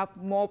 who may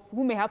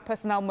have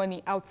personal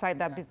money outside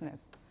that business.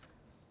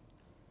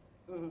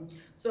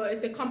 So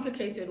it's a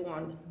complicated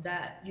one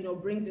that, you know,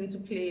 brings into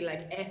play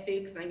like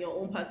ethics and your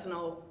own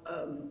personal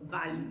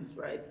values,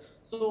 right?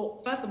 So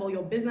first of all,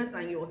 your business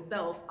and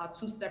yourself are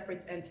two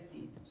separate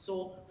entities.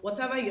 So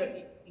whatever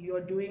you're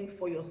doing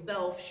for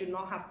yourself should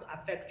not have to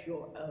affect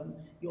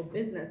your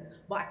business.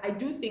 But I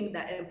do think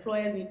that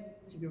employers need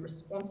to be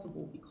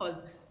responsible,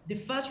 because the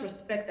first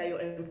respect that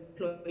your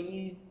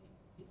employees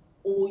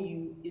owe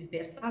you is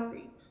their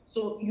salary.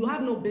 So you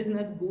have no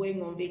business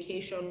going on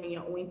vacation when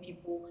you're owing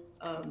people,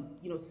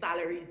 you know,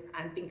 salaries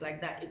and things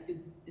like that.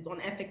 It's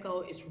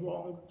unethical. It's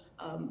wrong.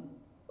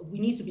 We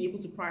need to be able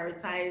to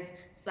prioritize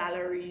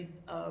salaries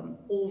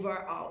over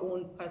our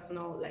own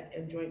personal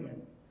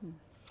enjoyments.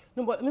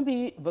 No, but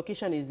maybe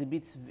vacation is a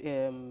bit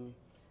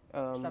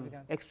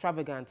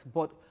extravagant.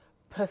 But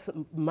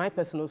my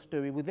personal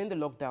story, within the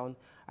lockdown,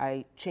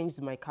 I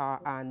changed my car,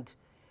 and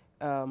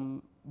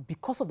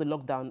because of the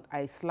lockdown,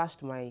 I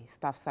slashed my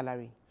staff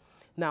salary.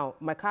 Now,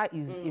 my car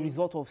is a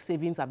result of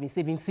savings I've been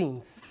saving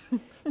since.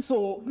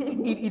 So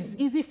it's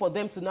easy for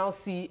them to now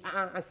see,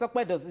 and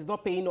Sakwa is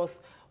not paying us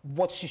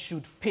what she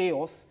should pay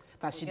us,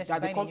 but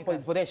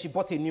then she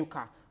bought a new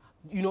car.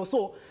 You know,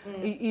 so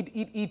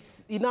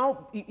it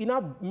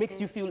now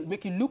makes you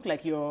look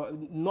like you're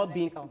not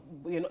being,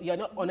 you're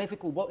not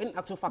unethical, but in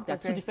actual fact, there are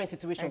two different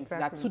situations. Exactly.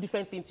 There are two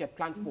different things you're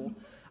planned for.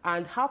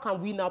 And how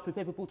can we now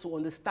prepare people to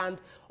understand?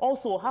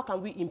 Also, how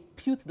can we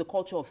impute the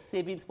culture of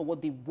savings for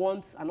what they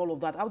want and all of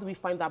that? How do we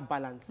find that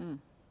balance?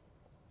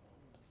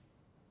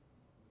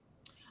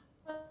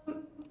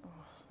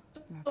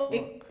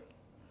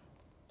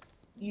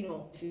 You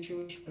know,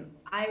 situation.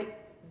 I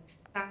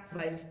start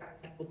by the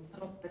fact that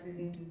personal finances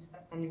need to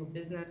start from your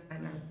business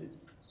finances.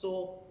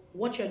 So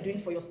what you're doing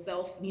for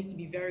yourself needs to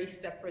be very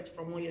separate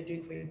from what you're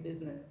doing for your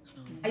business.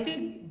 I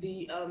think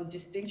the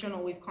distinction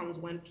always comes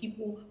when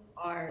people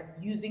are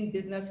using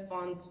business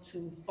funds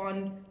to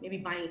fund maybe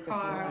buying a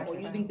car, or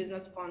using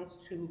business funds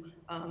to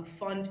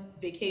fund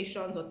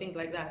vacations or things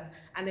like that.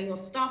 And then your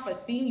staff are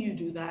seeing you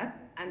do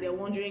that, and they're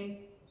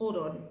wondering, hold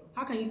on,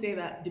 how can you say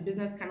that the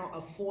business cannot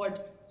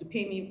afford to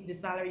pay me the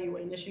salary you were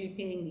initially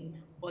paying me,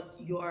 but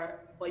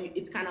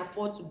it can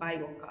afford to buy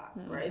your car,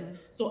 right?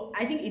 So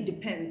I think it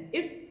depends.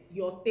 If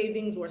your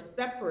savings were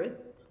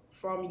separate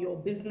from your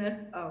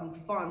business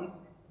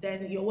funds,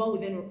 then you're well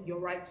within your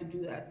right to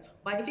do that.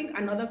 But I think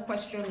another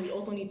question we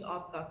also need to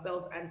ask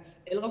ourselves, and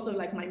a lot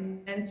of my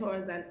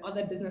mentors and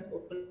other business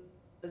owners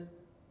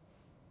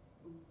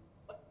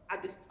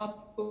at the start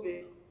of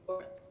COVID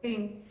were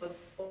saying was,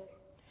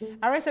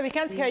 Arisa, we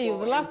can't hear you.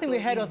 The last thing we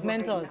heard was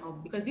mentors.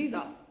 Because these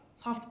are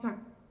tough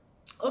times.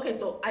 Okay,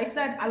 so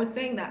I was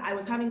saying that I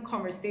was having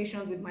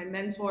conversations with my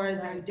mentors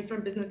and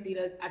different business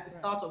leaders at the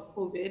start of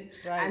COVID,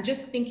 and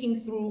just thinking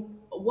through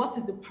what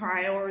is the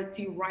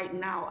priority right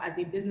now as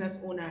a business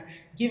owner,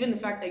 given the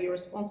fact that you're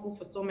responsible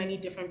for so many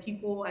different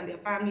people and their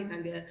families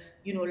and their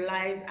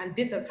lives, and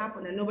this has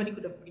happened and nobody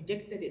could have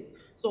predicted it.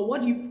 So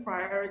what do you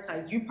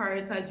prioritize? Do you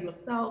prioritize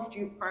yourself? Do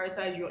you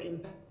prioritize your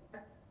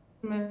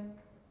investment?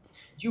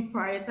 Do you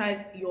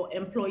prioritize your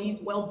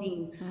employees'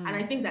 well-being? And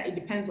I think that it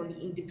depends on the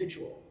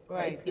individual.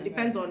 Right. It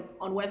depends on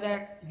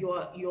whether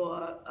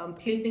you're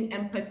placing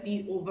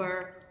empathy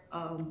over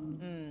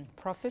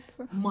profits,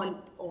 money,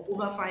 or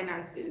over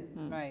finances.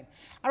 Right.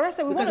 Because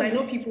I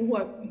know people who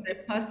are using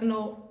their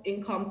personal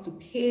income to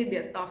pay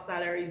their staff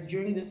salaries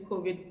during this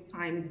COVID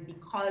times,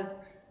 because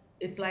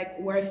it's like,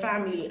 we're a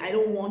family. I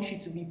don't want you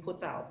to be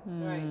put out.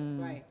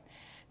 Right.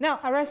 Now,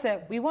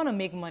 Arisa, we want to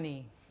make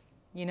money.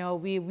 You know,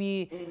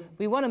 we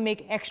want to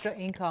make extra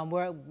income,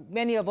 where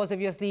many of us,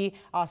 obviously,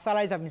 our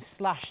salaries have been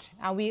slashed.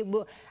 And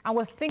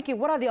we're thinking,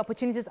 what are the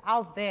opportunities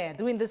out there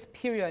during this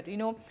period? You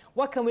know,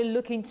 what can we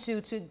look into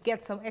to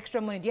get some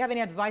extra money? Do you have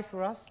any advice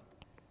for us?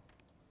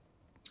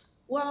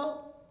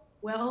 Well,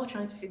 we're all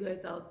trying to figure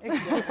it out.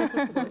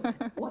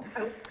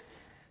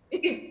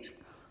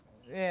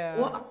 Yeah.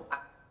 What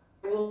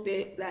I will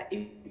say that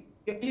if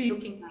you're really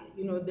looking at,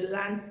 you know, the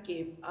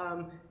landscape,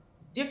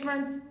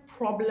 different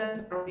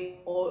problems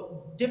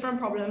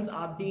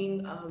are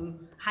being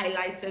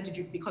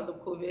highlighted because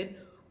of COVID,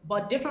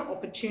 but different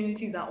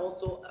opportunities are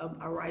also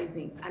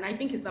arising. And I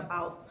think it's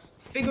about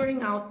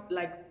figuring out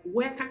like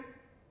where kind of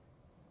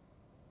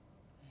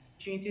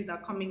opportunities are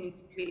coming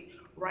into play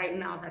right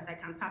now that I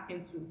can tap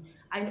into.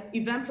 I know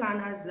event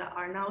planners that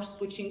are now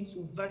switching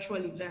to virtual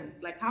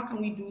events. Like, how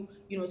can we do,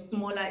 you know,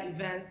 smaller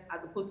events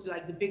as opposed to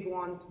like the big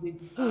ones with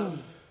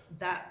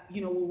that,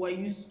 you know, we're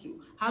used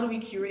to? How do we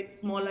curate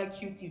smaller,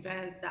 cute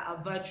events that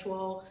are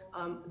virtual,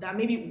 that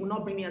maybe will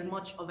not bring me as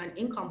much of an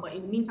income, but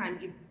in the meantime,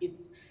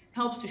 it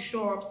helps to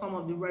shore up some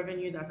of the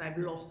revenue that I've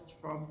lost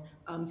from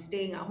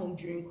staying at home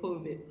during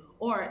COVID?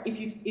 Or if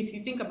you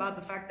think about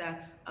the fact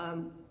that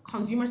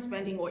consumer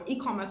spending or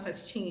e-commerce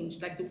has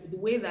changed, like the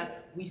way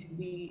that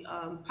we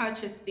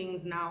purchase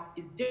things now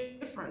is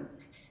different.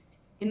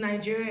 In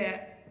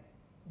Nigeria,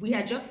 we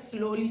had just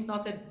slowly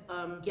started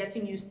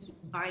getting used to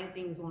buying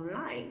things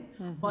online,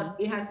 but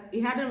it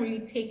hadn't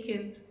really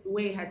taken the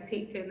way it had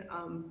taken,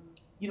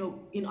 you know,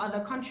 in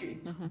other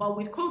countries. But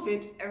with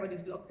COVID,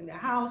 everybody's locked in their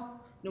house.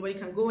 Nobody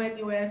can go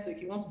anywhere. So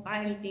if you want to buy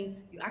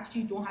anything, you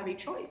actually don't have a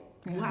choice.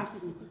 You have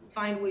to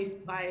find ways to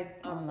buy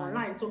it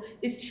online. So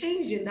it's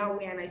changed in that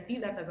way, and I see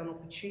that as an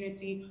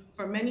opportunity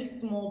for many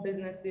small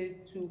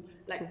businesses to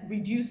like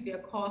reduce their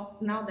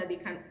costs now that they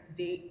can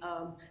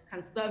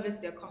service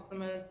their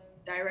customers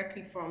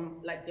directly from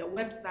like their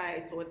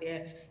website or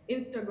their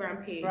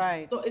Instagram page.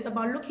 Right. So it's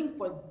about looking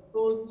for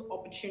those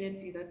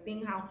opportunities and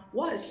seeing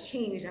what has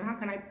changed and how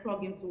can I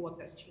plug into what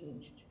has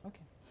changed. Okay.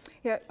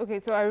 Yeah, okay,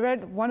 so I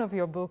read one of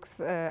your books.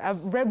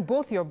 I've read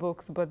both your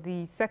books, but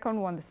the second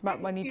one, The Smart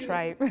Money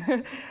Tribe,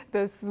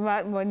 The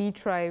Smart Money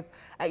Tribe.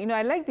 You know,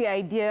 I like the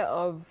idea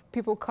of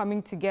people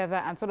coming together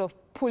and sort of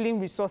pulling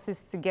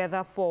resources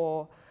together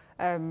for,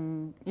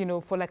 you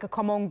know, for like a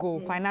common goal,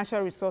 financial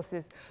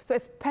resources. So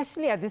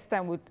especially at this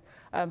time with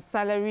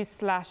salaries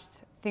slashed,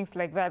 things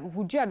like that,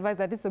 would you advise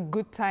that it's a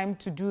good time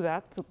to do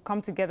that, to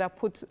come together,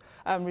 put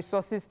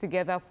resources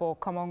together for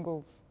common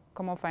goals,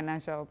 common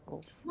financial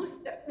goals?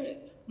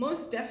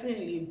 Most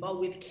definitely, but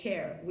with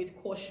care, with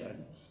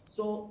caution.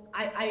 So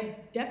I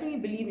definitely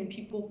believe in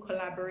people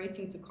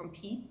collaborating to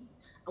compete.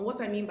 And what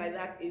I mean by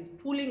that is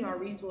pooling our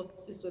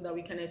resources so that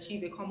we can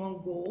achieve a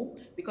common goal,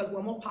 because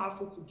we're more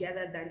powerful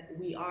together than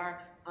we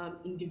are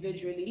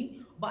individually.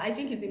 But I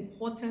think it's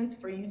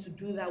important for you to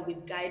do that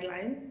with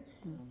guidelines.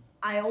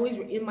 I always,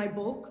 in my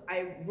book,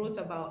 I wrote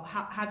about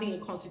having a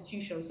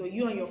constitution. So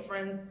you and your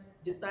friends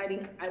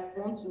deciding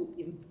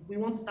we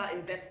want to start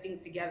investing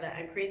together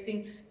and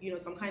creating, you know,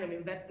 some kind of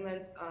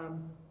investment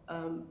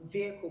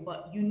vehicle,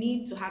 but you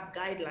need to have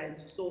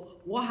guidelines. So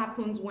what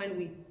happens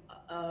when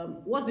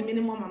what's the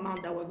minimum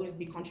amount that we're going to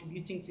be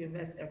contributing to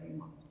invest every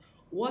month?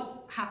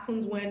 What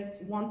happens when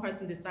one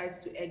person decides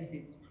to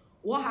exit?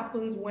 What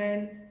happens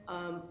when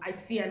I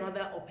see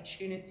another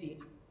opportunity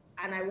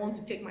and I want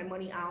to take my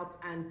money out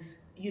and,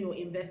 you know,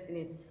 invest in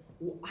it?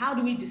 How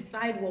do we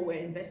decide what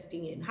we're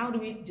investing in? How do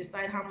we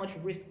decide how much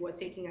risk we're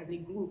taking as a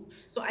group?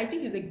 So I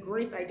think it's a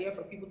great idea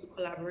for people to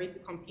collaborate, to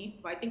compete,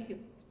 but I think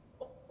it's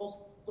also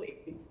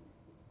important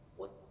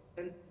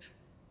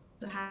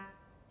to have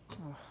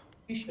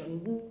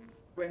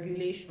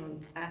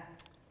regulations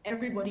that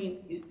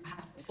everybody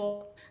has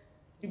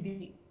to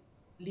be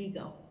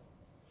legal.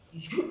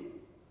 You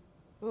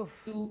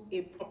do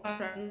a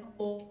proper,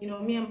 you know,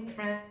 me and my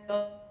friends,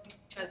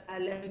 I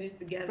learned this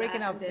together.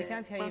 Breaking up, we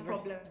can't hear you.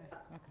 Problems.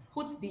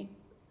 Puts the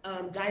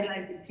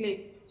guidelines in place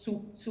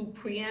to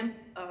preempt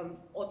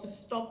or to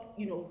stop,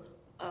 you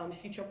know,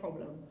 future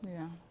problems.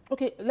 Yeah.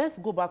 Okay, let's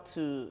go back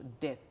to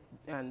debt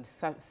and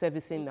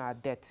servicing our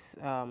debts.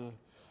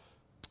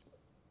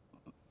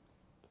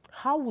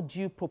 How would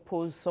you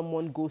propose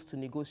someone goes to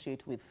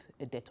negotiate with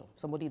a debtor?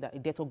 Somebody that a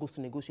debtor goes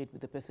to negotiate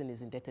with the person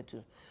is indebted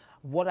to.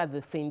 What are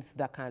the things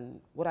that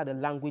what are the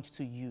language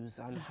to use,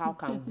 and how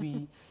can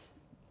we,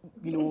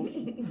 you know,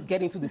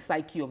 get into the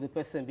psyche of the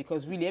person?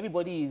 Because really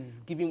everybody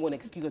is giving one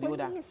excuse or the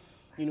other,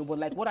 you know, but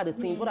like what are the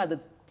things, what are the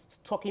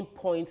talking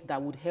points that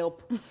would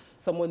help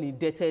someone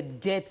indebted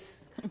get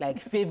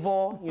like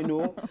favor, you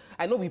know?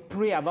 I know we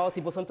pray about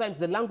it, but sometimes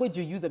the language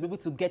you use are able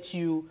to get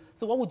you.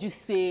 So what would you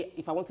say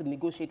if I want to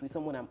negotiate with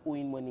someone I'm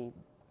owing money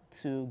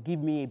to give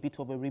me a bit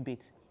of a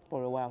rebate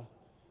for a while?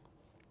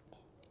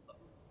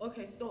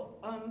 Okay, so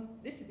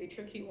this is a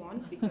tricky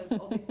one because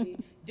obviously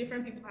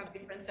different people have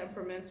different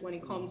temperaments when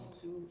it comes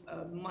to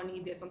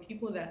money. There's some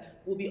people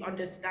that will be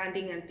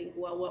understanding and think,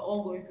 well, we're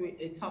all going through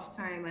a tough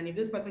time, and if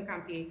this person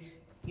can't pay,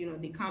 you know,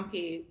 they can't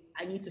pay,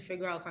 I need to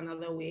figure out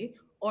another way.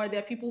 Or there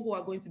are people who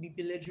are going to be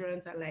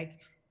belligerent and like,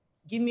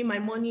 give me my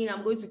money,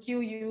 I'm going to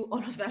kill you, all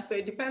of that. So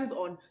it depends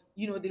on,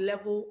 you know, the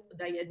level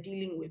that you're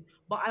dealing with.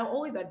 But I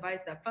always advise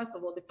that, first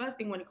of all, the first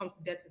thing when it comes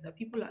to debt is that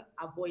people are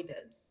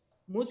avoiders.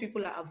 Most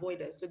people are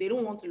avoiders. So they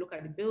don't want to look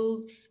at the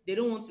bills. They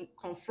don't want to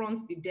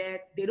confront the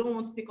debt. They don't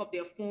want to pick up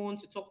their phone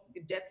to talk to the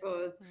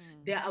debtors.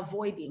 They're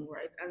avoiding,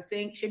 right? And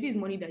saying, Shebi is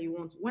money that you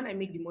want. When I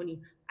make the money,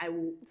 I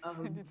will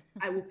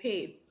pay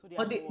it.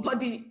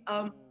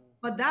 So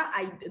but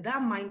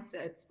that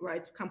mindset,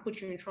 right, can put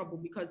you in trouble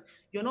because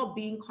you're not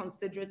being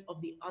considerate of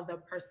the other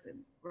person,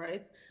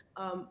 right?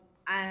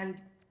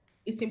 And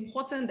it's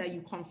important that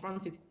you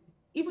confront it.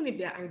 Even if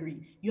they're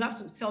angry, you have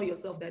to tell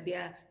yourself that they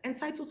are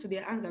entitled to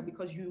their anger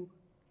because you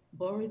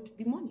borrowed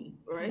the money,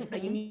 right?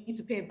 And you need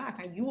to pay it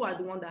back, and you are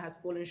the one that has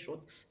fallen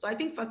short. So I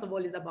think, first of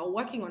all, it's about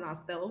working on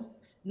ourselves,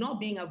 not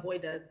being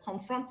avoiders,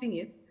 confronting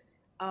it,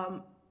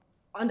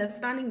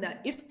 understanding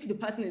that if the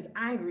person is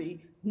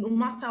angry, no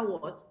matter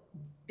what,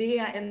 they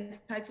are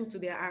entitled to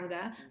their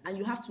anger, and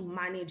you have to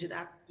manage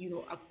that, you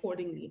know,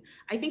 accordingly.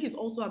 I think it's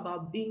also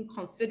about being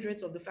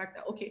considerate of the fact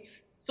that, okay,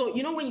 so,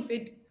 you know, when you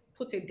say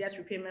put a debt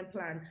repayment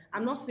plan,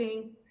 I'm not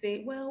saying,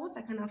 say, well, what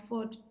I can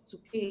afford to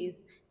pay is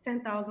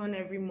 10,000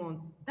 every month.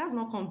 That's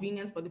not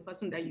convenient for the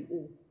person that you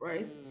owe,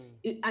 right?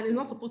 And it's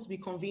not supposed to be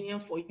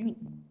convenient for you,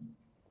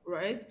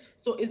 right?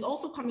 So it's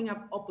also coming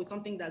up with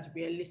something that's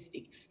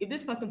realistic. If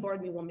this person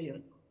borrowed me 1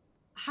 million,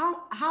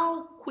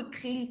 how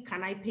quickly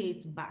can I pay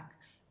it back?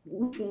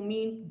 Which will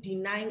mean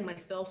denying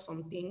myself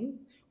some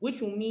things,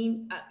 which will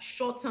mean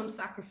short-term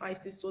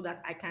sacrifices so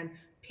that I can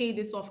pay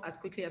this off as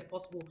quickly as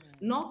possible.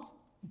 Not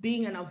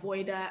being an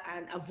avoider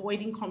and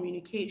avoiding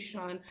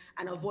communication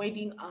and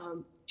avoiding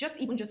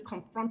just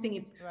confronting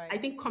it. Right. I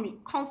think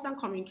constant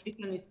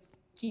communication is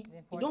key.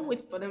 You don't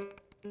wait for them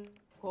to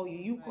call you,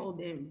 you call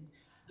them.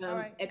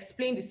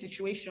 Explain the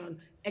situation,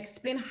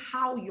 explain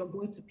how you're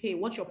going to pay,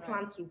 what your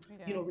plan to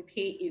you know,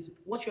 repay is,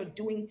 what you're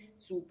doing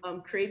to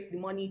create the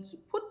money to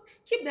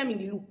keep them in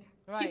the loop.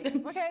 Right.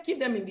 Keep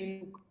them in the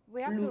loop.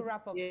 We have to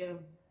wrap up. Yeah.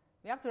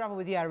 We have to wrap up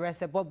with you,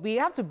 Arese, but we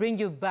have to bring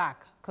you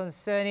back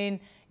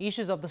concerning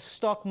issues of the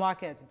stock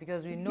market,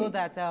 because we know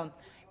that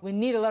we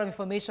need a lot of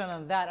information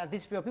on that at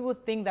this period. People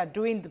think that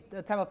during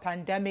the time of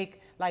pandemic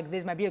like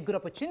this might be a good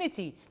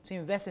opportunity to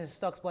invest in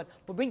stocks, but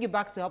we'll bring you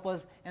back to help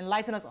us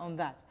enlighten us on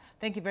that.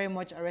 Thank you very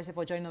much, Arese,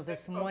 for joining us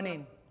this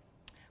morning.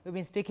 We've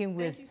been speaking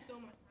with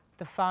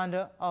the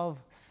founder of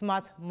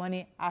Smart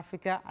Money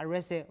Africa,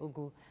 Arese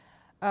Ugu.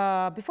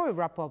 Before we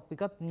wrap up, we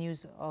got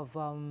news of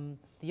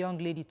the young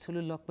lady,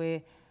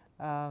 Tolulokwe,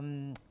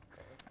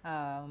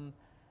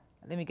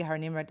 let me get her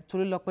name right,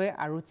 Tolulokwe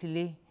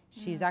Arutile.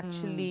 She's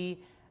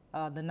actually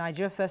the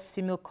Nigeria's first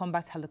female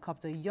combat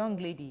helicopter young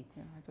lady.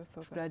 Yeah, I just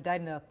saw that.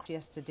 Died in a crash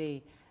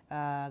yesterday.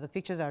 The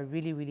pictures are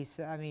really, really,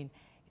 I mean,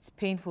 it's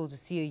painful to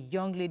see a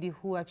young lady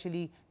who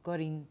actually got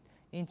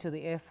into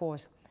the Air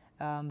Force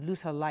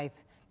lose her life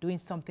doing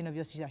something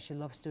obviously that she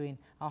loves doing.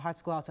 Our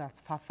hearts go out to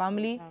her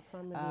family.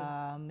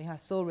 May her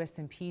soul rest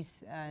in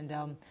peace. And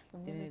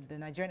the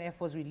Nigerian Air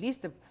Force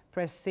released a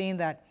press saying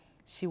that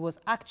she was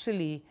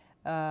actually,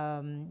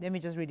 let me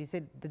just read it,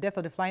 said the death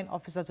of the flying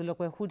officer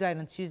Tolulokwe, who died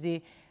on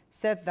Tuesday,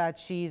 said that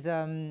she's,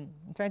 I'm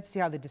trying to see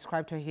how they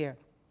described her here.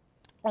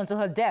 Until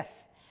her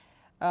death,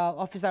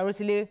 Officer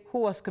Arutile, who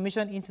was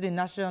commissioned into the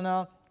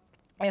National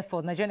Air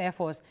Force, Nigerian Air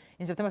Force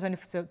in September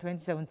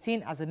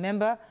 2017 as a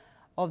member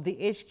of the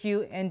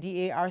HQ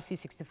NDA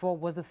RC-64,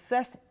 was the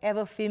first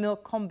ever female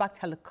combat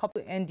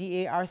helicopter.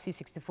 NDA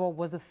RC-64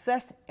 was the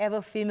first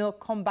ever female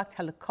combat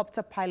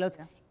helicopter pilot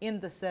in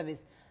the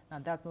service. Now,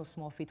 that's no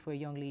small feat for a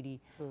young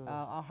lady.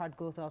 Our heart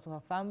goes out to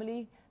her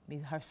family. May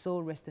her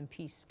soul rest in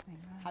peace. Amen.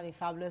 Have a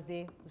fabulous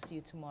day. We'll see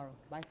you tomorrow.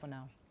 Bye for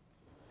now.